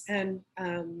mix. And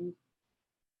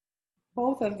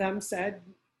both of them said,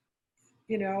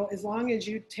 as long as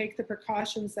you take the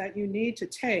precautions that you need to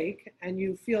take and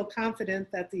you feel confident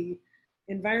that the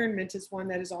environment is one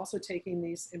that is also taking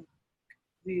these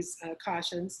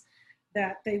cautions,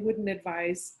 that they wouldn't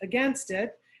advise against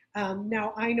it.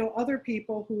 Now, I know other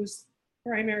people whose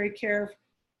primary care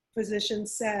physician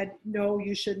said, no,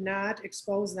 you should not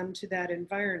expose them to that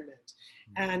environment.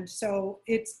 And so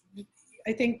I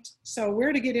think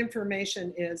where to get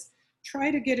information is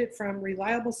try to get it from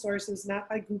reliable sources, not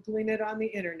by Googling it on the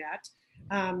internet.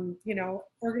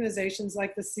 Organizations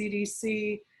like the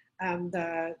CDC,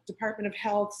 the Department of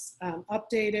Health's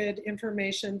updated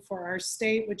information for our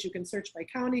state, which you can search by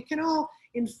county, can all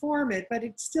inform it, but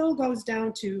it still goes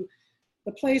down to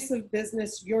the place of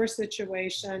business, your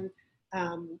situation.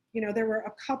 There were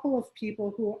a couple of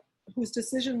people whose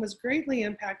decision was greatly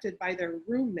impacted by their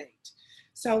roommate.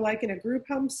 So like in a group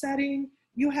home setting,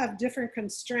 you have different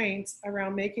constraints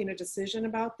around making a decision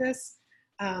about this.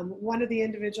 One of the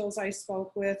individuals I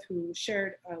spoke with who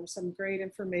shared some great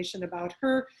information about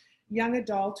her young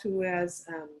adult who has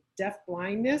deaf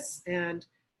blindness and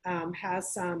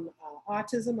has some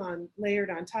autism layered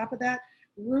on top of that,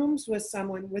 rooms with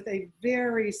someone with a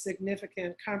very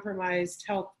significant compromised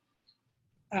health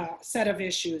set of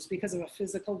issues because of a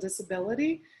physical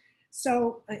disability.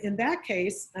 So in that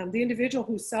case, the individual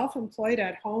who's self-employed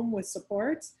at home with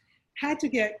supports had to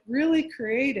get really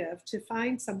creative to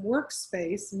find some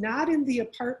workspace, not in the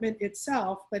apartment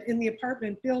itself, but in the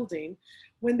apartment building,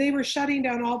 when they were shutting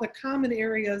down all the common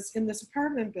areas in this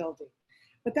apartment building.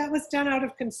 But that was done out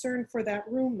of concern for that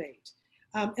roommate.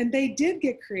 And they did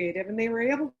get creative, and they were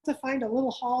able to find a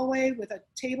little hallway with a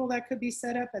table that could be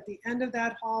set up at the end of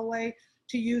that hallway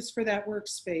to use for that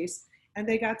workspace. And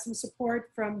they got some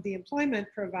support from the employment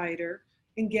provider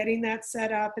in getting that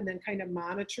set up and then kind of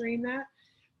monitoring that.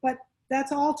 But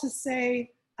that's all to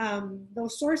say,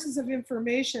 those sources of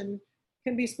information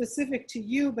can be specific to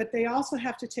you, but they also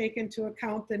have to take into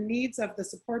account the needs of the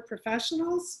support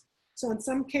professionals. So in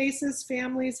some cases,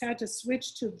 families had to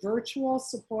switch to virtual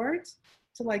support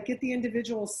to get the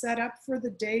individual set up for the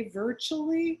day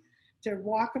virtually, to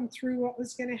walk them through what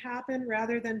was going to happen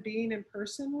rather than being in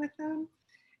person with them.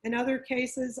 In other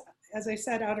cases, as I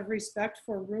said, out of respect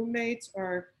for roommates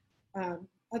or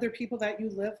other people that you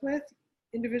live with,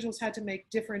 individuals had to make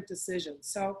different decisions.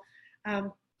 So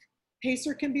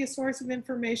PACER can be a source of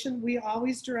information. We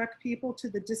always direct people to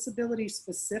the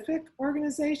disability-specific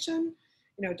organization,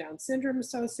 Down Syndrome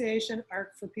Association,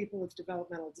 ARC for people with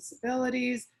developmental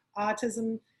disabilities,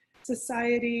 Autism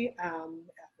Society,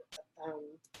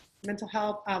 mental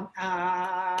health.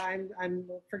 I'm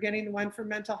forgetting the one for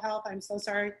mental health. I'm so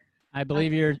sorry. I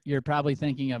believe you're probably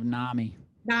thinking of NAMI.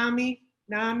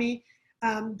 NAMI.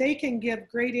 They can give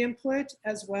great input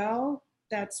as well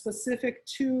that's specific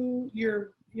to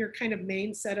your kind of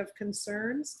main set of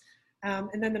concerns.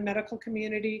 And then the medical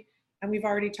community. And we've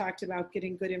already talked about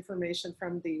getting good information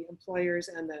from the employers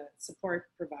and the support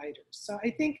providers. So I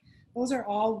think those are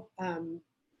all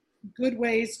good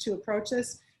ways to approach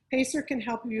this. PACER can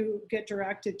help you get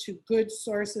directed to good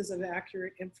sources of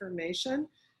accurate information.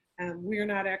 We're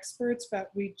not experts,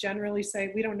 but we generally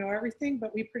say we don't know everything,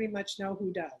 but we pretty much know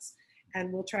who does.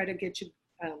 And we'll try to get you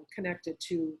connected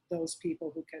to those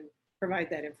people who can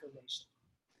provide that information.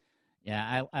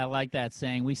 Yeah, I like that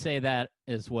saying. We say that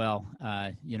as well.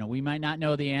 We might not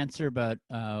know the answer, but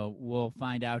we'll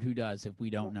find out who does if we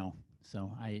don't know.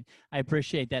 So I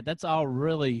appreciate that. That's all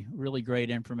really, really great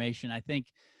information. I think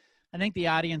the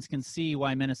audience can see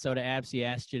why Minnesota ABSI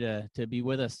asked you to be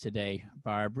with us today,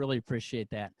 Barb. Really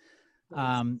appreciate that.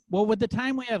 Well, with the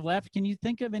time we have left, can you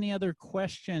think of any other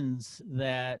questions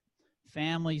that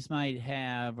families might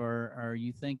have, or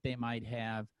you think they might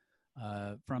have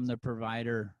from the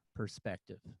provider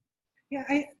perspective? Yeah,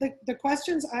 the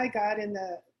questions I got in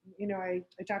the, I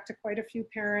talked to quite a few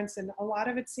parents, and a lot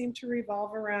of it seemed to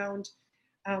revolve around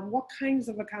what kinds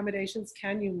of accommodations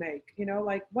can you make?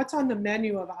 Like what's on the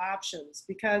menu of options?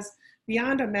 Because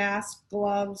beyond a mask,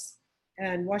 gloves,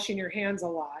 and washing your hands a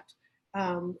lot,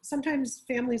 sometimes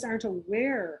families aren't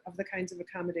aware of the kinds of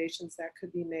accommodations that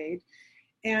could be made.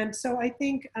 And so I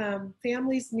think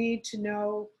families need to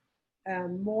know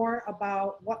more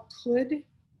about what could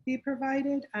be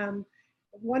provided.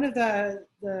 One of the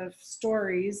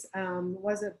stories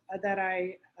that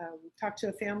I talked to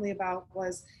a family about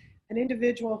was an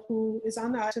individual who is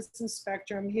on the autism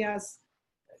spectrum. He has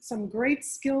some great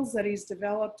skills that he's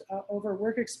developed over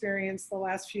work experience the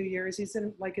last few years. He's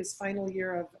in like his final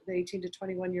year of the 18 to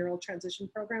 21-year-old transition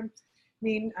program,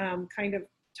 kind of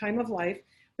time of life.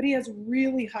 But he has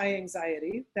really high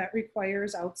anxiety that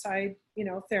requires outside,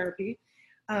 therapy.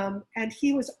 And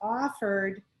he was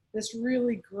offered this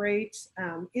really great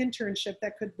internship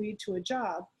that could lead to a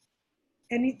job.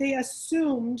 And they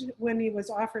assumed when he was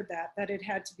offered that it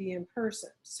had to be in person.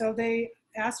 So they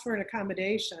asked for an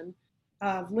accommodation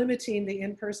of limiting the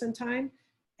in-person time,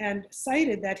 and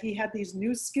cited that he had these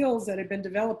new skills that had been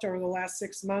developed over the last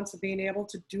 6 months of being able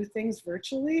to do things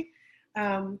virtually. He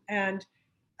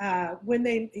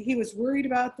was worried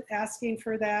about asking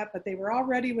for that, but they were all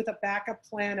ready with a backup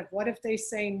plan of what if they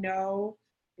say no,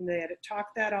 and they had to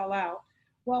talk that all out.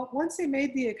 Well, once they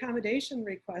made the accommodation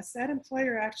request, that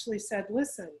employer actually said,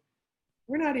 listen,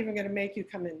 we're not even going to make you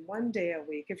come in 1 day a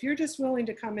week. If you're just willing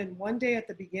to come in 1 day at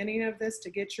the beginning of this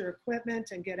to get your equipment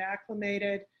and get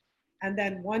acclimated, and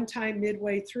then one time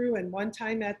midway through and one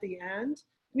time at the end,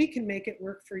 we can make it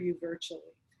work for you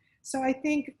virtually. So I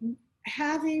think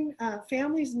having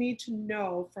families need to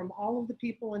know from all of the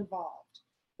people involved,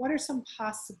 what are some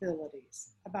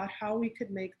possibilities about how we could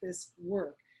make this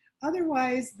work?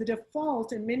 Otherwise, the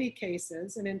default in many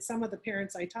cases, and in some of the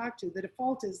parents I talked to, the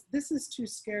default is, this is too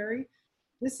scary.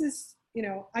 This is,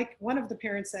 one of the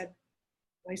parents said,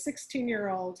 my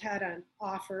 16-year-old had an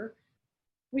offer.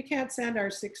 We can't send our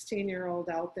 16-year-old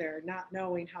out there not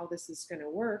knowing how this is going to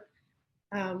work.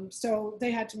 So they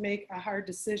had to make a hard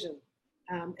decision,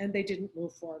 and they didn't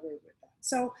move forward with that.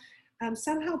 So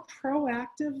somehow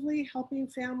proactively helping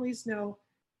families know,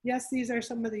 yes, these are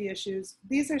some of the issues.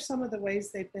 These are some of the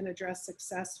ways they've been addressed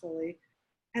successfully.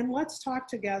 And let's talk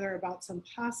together about some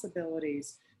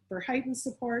possibilities for heightened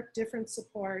support, different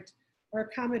support, or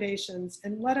accommodations,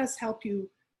 and let us help you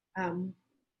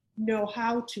know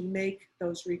how to make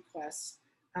those requests,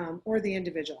 or the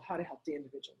individual, how to help the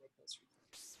individual make those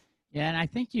requests. Yeah, and I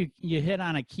think you hit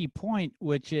on a key point,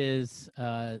 which is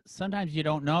sometimes you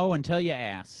don't know until you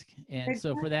ask. And Exactly.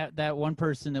 So for that one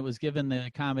person that was given the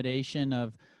accommodation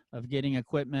of getting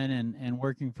equipment and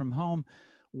working from home,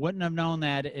 wouldn't have known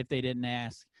that if they didn't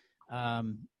ask.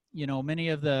 Many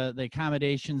of the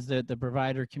accommodations that the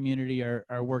provider community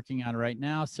are working on right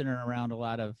now center around a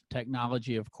lot of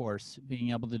technology, of course,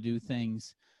 being able to do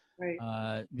things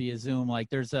right. Via Zoom. Like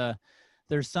there's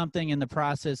something in the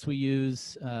process we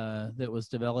use that was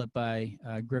developed by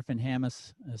Griffin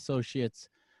Hammis Associates.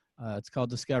 It's called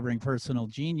Discovering Personal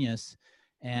Genius.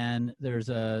 And there's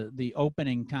the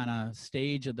opening kind of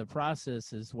stage of the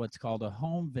process is what's called a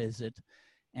home visit.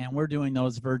 And we're doing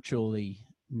those virtually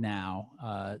now.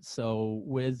 So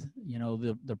with,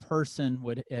 the person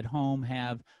would at home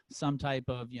have some type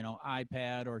of,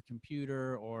 iPad or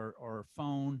computer or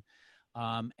phone.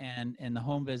 And the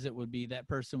home visit would be that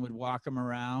person would walk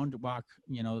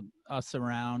us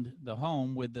around the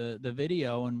home with the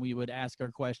video, and we would ask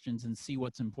our questions and see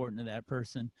what's important to that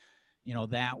person,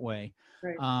 that way.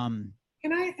 Right.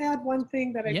 Can I add one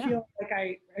thing that I feel like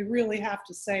I really have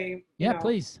to say?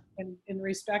 Please. In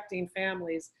respecting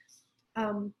families,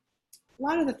 a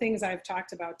lot of the things I've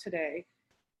talked about today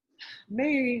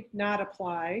may not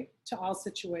apply to all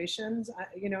situations.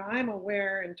 I'm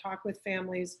aware and talk with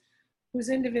families whose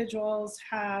individuals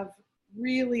have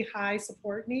really high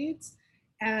support needs,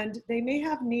 and they may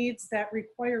have needs that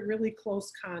require really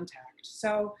close contact.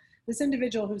 So this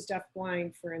individual who's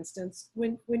deafblind, for instance,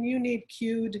 when you need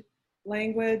cued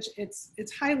language, it's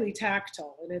highly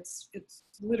tactile, and it's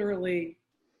literally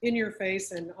in your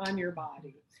face and on your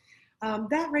body.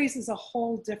 That raises a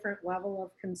whole different level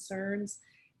of concerns.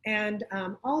 And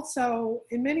also,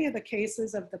 in many of the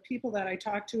cases of the people that I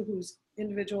talk to whose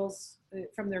individuals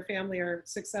from their family are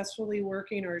successfully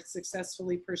working or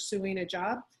successfully pursuing a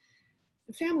job,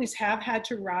 the families have had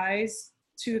to rise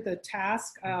to the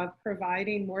task of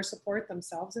providing more support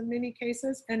themselves in many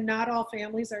cases, and not all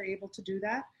families are able to do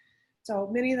that. So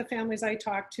many of the families I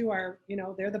talk to are,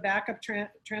 they're the backup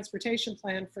transportation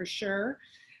plan for sure.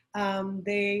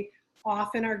 They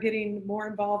often are getting more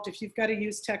involved if you've got to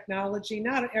use technology.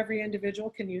 Not every individual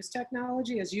can use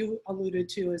technology, as you alluded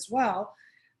to as well.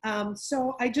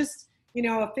 So I just,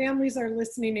 if families are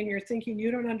listening and you're thinking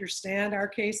you don't understand, our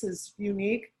case is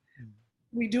unique.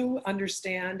 We do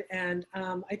understand, and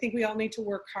I think we all need to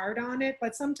work hard on it,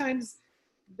 but sometimes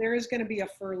there is going to be a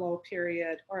furlough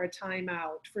period or a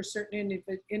timeout for certain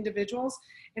individuals.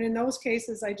 And in those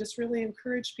cases, I just really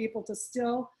encourage people to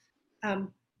still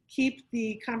keep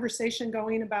the conversation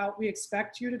going about, we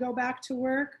expect you to go back to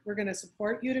work, we're going to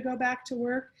support you to go back to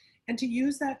work, and to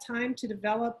use that time to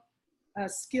develop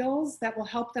skills that will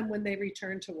help them when they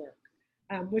return to work,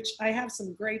 which I have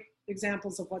some great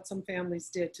examples of what some families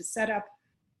did to set up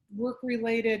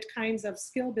work-related kinds of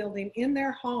skill building in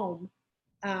their home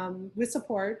with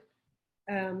support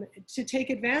to take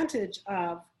advantage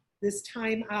of this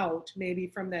time out maybe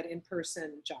from that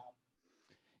in-person job.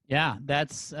 Yeah,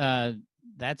 that's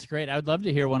great. I would love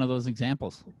to hear one of those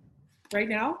examples. Right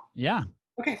now? Yeah.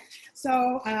 Okay.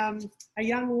 So a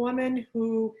young woman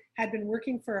who had been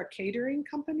working for a catering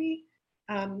company,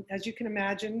 as you can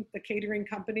imagine, the catering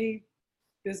company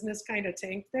business kind of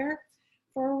tanked there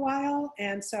for a while.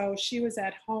 And so she was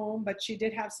at home, but she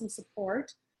did have some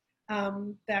support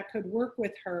that could work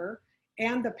with her.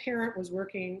 And the parent was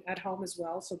working at home as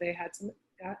well. So they had some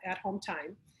at home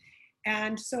time.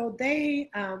 And so they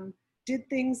did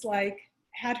things like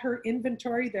had her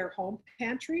inventory their home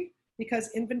pantry,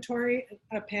 because inventory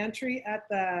a pantry at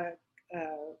the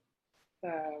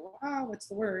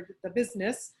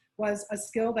business was a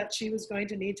skill that she was going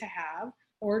to need to have,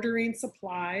 ordering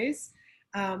supplies,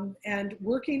 and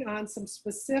working on some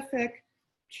specific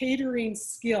catering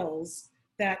skills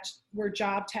that were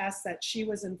job tasks that she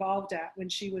was involved at when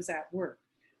she was at work.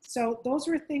 So those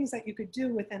were things that you could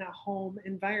do within a home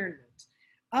environment.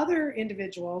 Other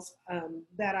individuals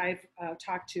that I've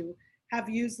talked to have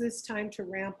used this time to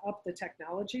ramp up the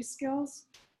technology skills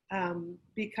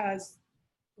because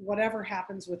whatever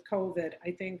happens with COVID,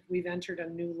 I think we've entered a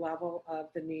new level of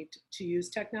the need to use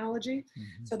technology.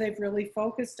 Mm-hmm. So they've really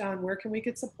focused on where can we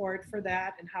get support for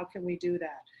that and how can we do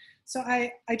that. So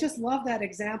I just love that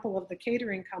example of the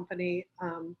catering company.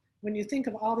 When you think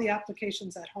of all the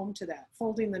applications at home to that,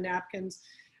 folding the napkins,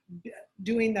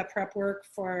 doing the prep work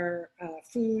for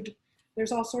food,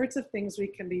 there's all sorts of things we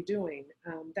can be doing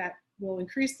that will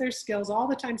increase their skills all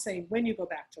the time, saying when you go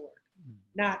back to work,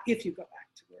 not if you go back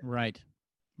to work.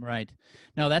 Right.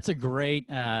 No, that's a great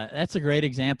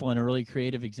example and a really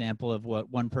creative example of what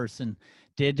one person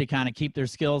did to kind of keep their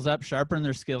skills up, sharpen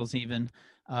their skills even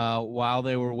while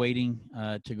they were waiting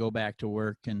to go back to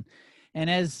work. And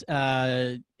as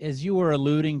you were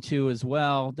alluding to as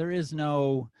well, there is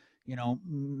no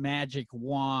magic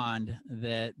wand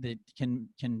that can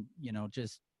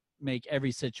just make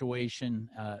every situation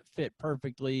fit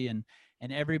perfectly, and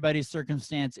everybody's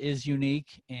circumstance is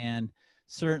unique. And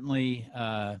certainly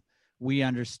we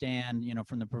understand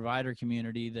from the provider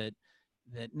community that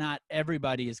not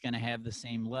everybody is going to have the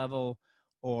same level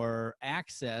or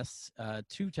access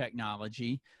to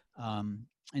technology,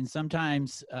 and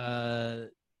sometimes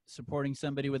supporting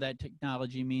somebody with that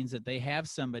technology means that they have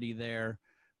somebody there,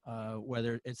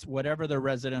 whether it's whatever their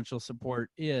residential support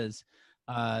is,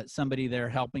 somebody there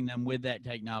helping them with that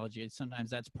technology. Sometimes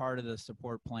that's part of the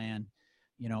support plan,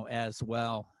 as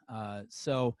well.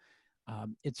 So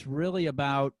it's really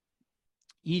about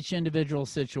each individual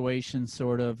situation,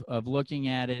 sort of looking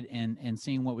at it and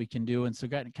seeing what we can do. And so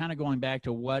kind of going back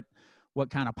to what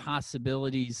kind of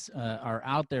possibilities are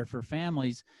out there for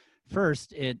families.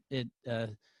 First,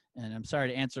 and I'm sorry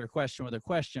to answer a question with a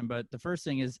question, but the first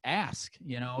thing is ask,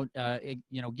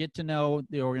 get to know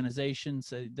the organization.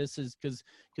 So this is because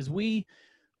we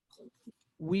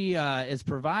as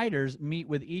providers meet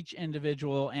with each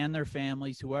individual and their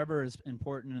families, whoever is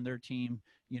important in their team,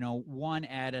 one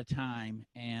at a time.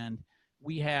 And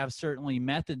we have certainly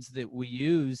methods that we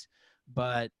use,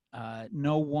 but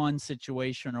no one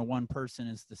situation or one person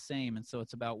is the same. And so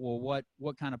it's about, well,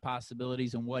 what kind of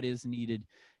possibilities and what is needed,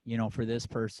 for this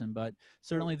person. But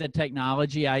certainly the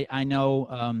technology, I know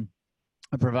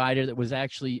a provider that was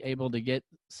actually able to get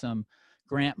some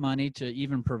grant money to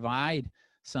even provide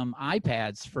some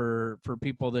iPads for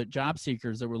people, job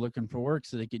seekers that were looking for work,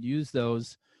 so they could use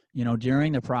those,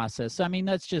 during the process. So, I mean,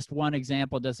 that's just one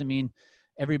example. Doesn't mean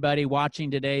everybody watching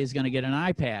today is going to get an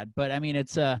iPad, but I mean,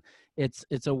 it's a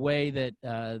way that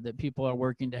that people are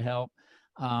working to help.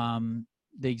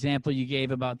 The example you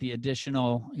gave about the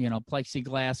additional,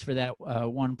 plexiglass for that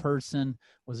one person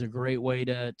was a great way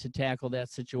to tackle that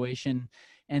situation.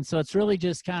 And so it's really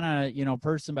just kind of, you know,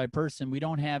 person by person. We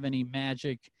don't have any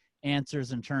magic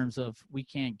answers in terms of, we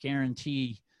can't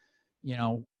guarantee, you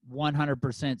know,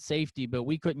 100% safety, but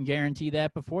we couldn't guarantee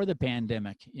that before the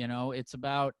pandemic. You know, it's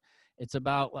about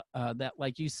that,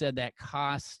 like you said, that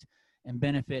cost and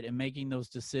benefit and making those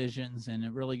decisions. And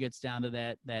it really gets down to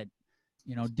that,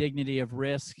 you know, dignity of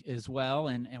risk as well.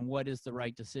 And what is the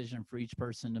right decision for each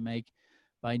person to make.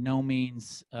 By no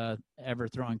means ever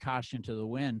throwing caution to the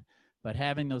wind, but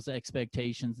having those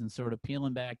expectations and sort of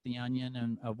peeling back the onion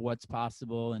and of what's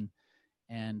possible, and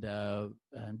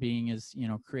being as, you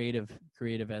know, creative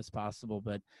as possible.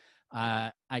 But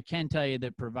I can tell you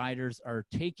that providers are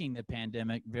taking the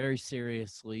pandemic very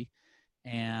seriously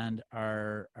and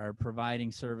are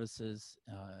providing services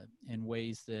in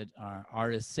ways that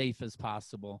are as safe as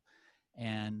possible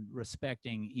and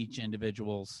respecting each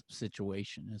individual's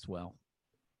situation as well.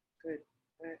 Good.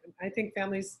 I think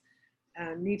families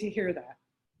need to hear that.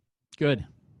 Good.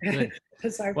 Well,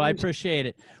 I appreciate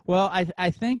it. Well,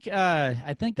 I think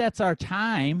that's our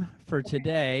time for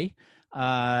today.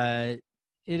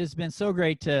 It has been so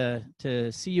great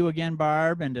to see you again,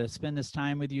 Barb, and to spend this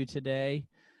time with you today.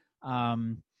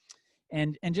 And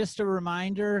just a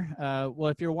reminder, well,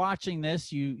 if you're watching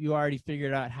this, you already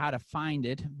figured out how to find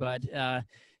it, but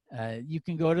you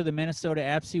can go to the Minnesota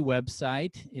APSE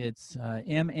website. It's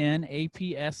mnapse.org.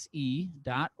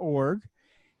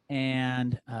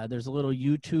 And there's a little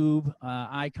YouTube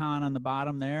icon on the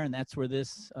bottom there, and that's where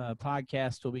this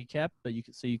podcast will be kept. But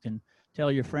you can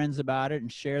tell your friends about it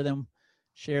and share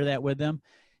that with them.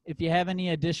 If you have any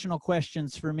additional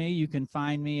questions for me, you can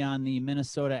find me on the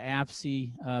Minnesota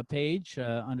APSE page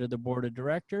under the Board of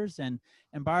Directors. And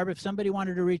Barb, if somebody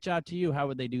wanted to reach out to you, how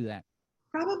would they do that?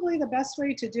 Probably the best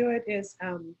way to do it is,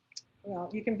 well,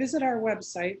 you can visit our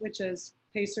website, which is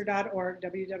pacer.org,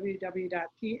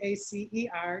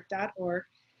 www.pacer.org.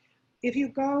 If you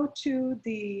go to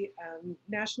the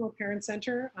National Parent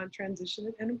Center on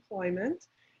Transition and Employment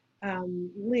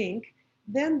link,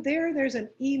 then there's an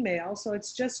email. So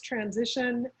it's just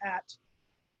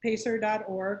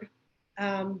transition@pacer.org.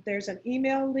 There's an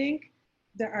email link.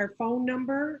 Our phone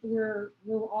number, we're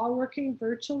all working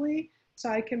virtually, so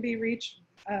I can be reached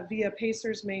via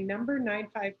Pacer's main number,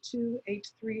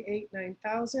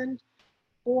 952-838-9000.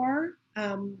 Or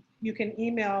you can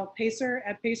email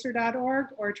pacer@pacer.org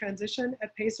or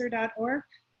transition@pacer.org,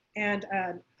 and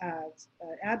an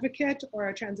advocate or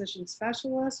a transition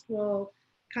specialist will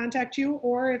contact you.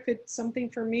 Or if it's something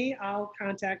for me, I'll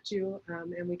contact you,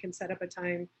 and we can set up a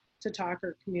time to talk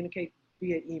or communicate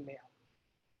via email.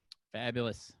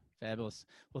 Fabulous.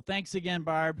 Well, thanks again,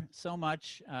 Barb, so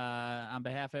much. On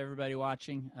behalf of everybody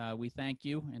watching, we thank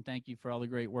you, and thank you for all the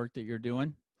great work that you're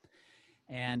doing.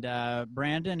 And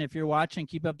Brandon, if you're watching,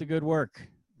 keep up the good work.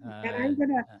 And I'm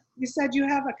you said you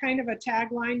have a kind of a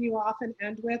tagline you often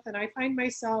end with, and I find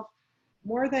myself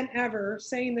more than ever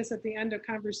saying this at the end of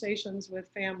conversations with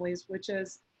families, which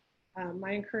is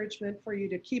my encouragement for you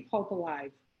to keep hope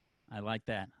alive. I like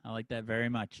that very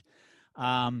much.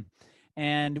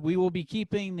 And we will be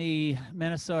keeping the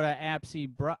Minnesota APSE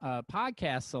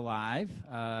podcasts alive.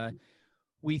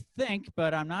 We think,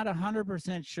 but I'm not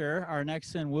 100% sure. Our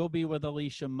next one will be with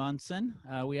Alicia Munson.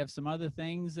 We have some other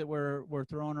things that we're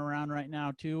throwing around right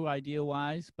now too,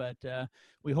 idea-wise, but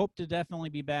we hope to definitely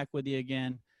be back with you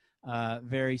again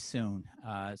very soon.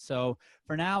 So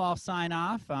for now, I'll sign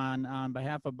off on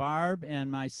behalf of Barb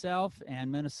and myself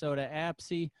and Minnesota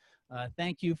APSE.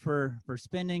 Thank you for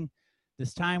spending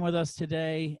this time with us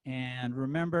today. And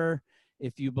remember,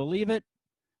 if you believe it,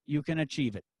 you can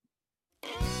achieve it.